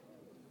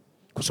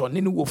 Cuz on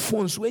ni wo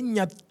phones when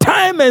nya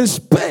time and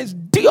space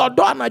di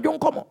odo anajo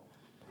nkomo.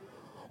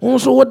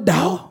 Onso wo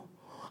da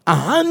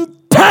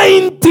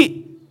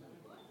tiny.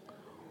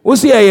 Wo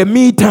say a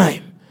me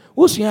time.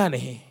 Who's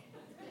yani?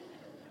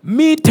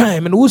 Me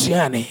time and who's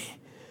yani?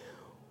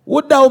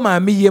 What thou my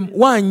me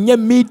one ye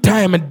me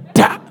time and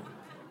da.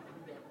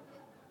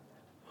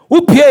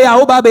 Who pay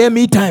our baby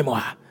me time?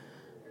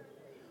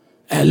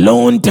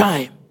 Alone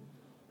time.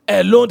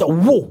 Alone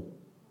time.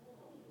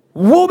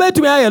 Whoa bet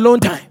me alone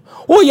time.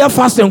 Oh, you're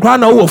fasting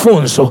crying over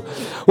phone. So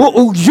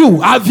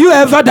you have you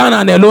ever done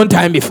an alone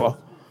time before?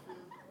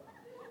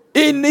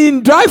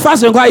 In dry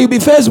fasting cry, you'll be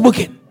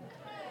Facebooking.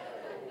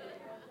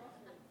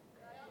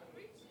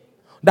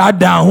 That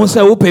down who say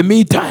open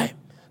me time.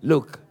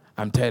 Look,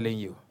 I'm telling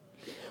you.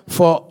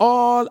 For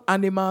all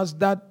animals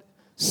that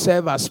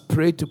serve as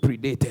prey to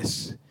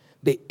predators,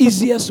 the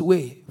easiest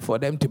way for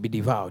them to be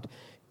devoured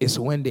is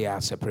when they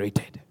are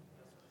separated.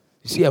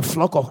 You see a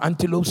flock of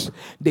antelopes,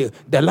 the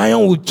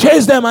lion will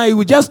chase them and he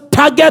will just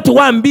target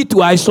one bee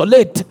to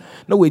isolate.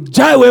 No, we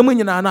jai when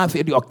you na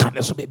feed your can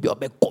so baby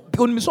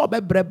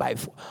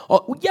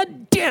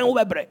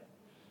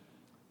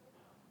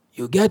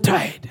you get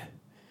tired.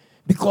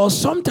 Because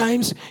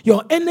sometimes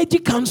your energy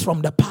comes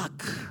from the pack.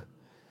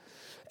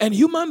 And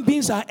human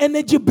beings are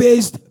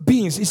energy-based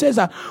beings. He says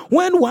that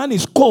when one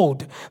is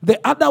cold, the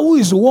other who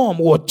is warm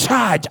will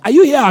charge. Are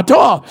you here at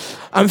all?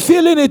 I'm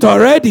feeling it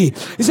already.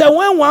 He said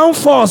when one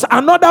falls,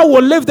 another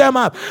will lift them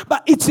up.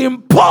 But it's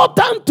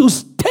important to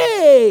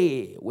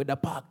stay with the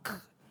pack.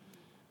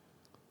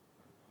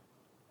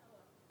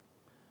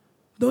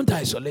 Don't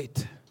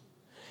isolate.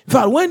 In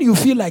fact, when you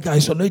feel like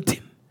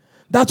isolating,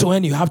 that's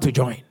when you have to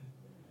join.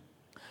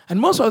 And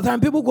most of the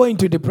time, people go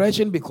into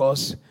depression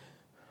because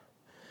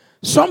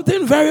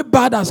something very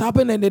bad has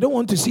happened and they don't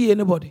want to see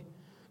anybody.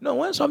 No,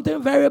 when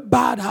something very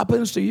bad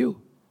happens to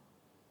you,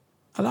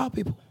 allow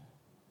people.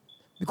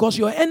 Because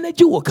your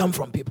energy will come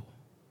from people.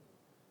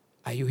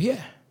 Are you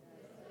here?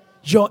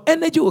 Your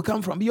energy will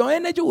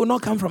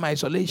not come from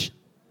isolation.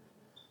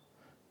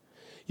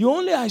 You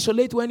only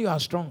isolate when you are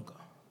strong.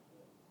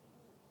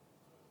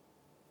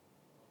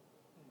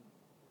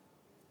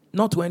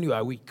 Not when you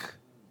are weak.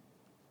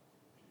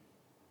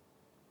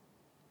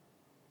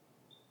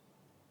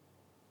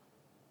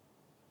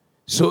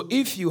 So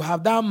if you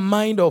have that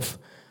mind of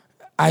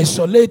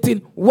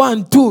isolating,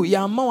 1, 2,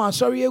 ya mama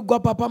sorry, go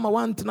papa ma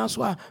want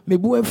naswa me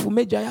buefu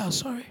me jaya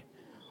sorry.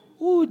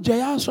 Ooh,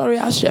 jaya sorry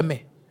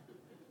asheme.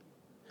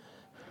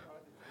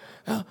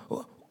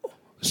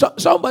 So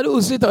somebody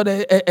will sit on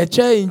a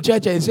chair in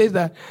church and says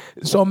that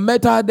some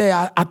metal they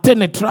are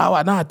attend a trial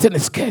and not attend a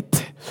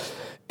skirt.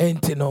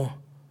 And you know,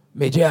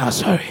 me jaya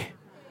sorry.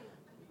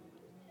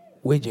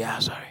 We jaya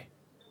sorry.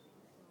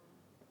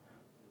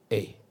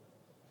 Hey.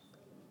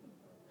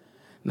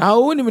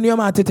 Now, when you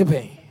are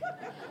pay,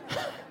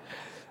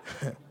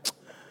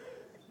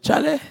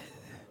 Charlie,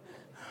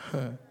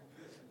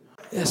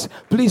 yes,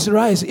 please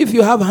rise. If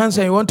you have hands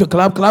and you want to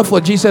clap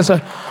for Jesus.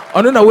 I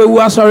don't know where we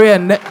are sorry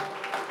and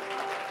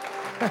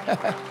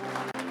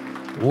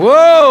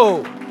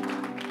whoa.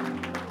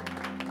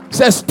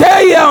 Says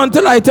stay here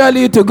until I tell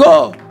you to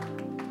go.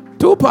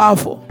 Too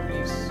powerful.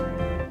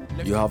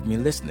 You have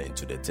been listening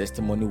to the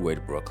Testimony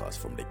Word broadcast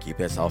from the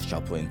Keeper's House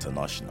Chapel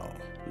International.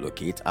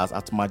 Locate us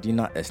at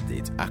Madina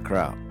Estate,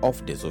 Accra,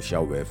 off the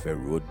Social Welfare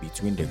Road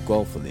between the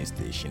Gulf Filling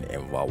Station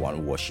and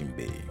Wawan Washing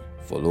Bay.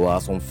 Follow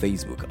us on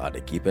Facebook at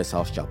the Keeper's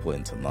House Chapel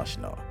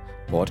International.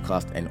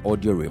 Podcast and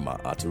audio rema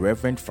at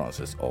Reverend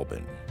Francis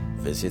Alban.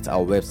 Visit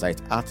our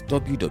website at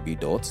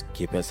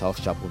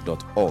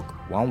www.keepershousechapel.org.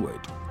 One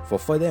word. For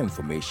further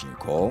information,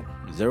 call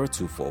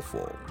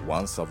 0244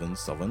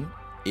 177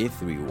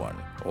 831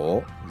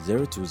 or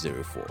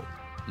 0204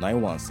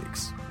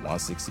 916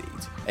 168.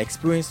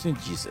 Experiencing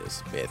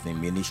Jesus Birthing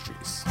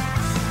Ministries.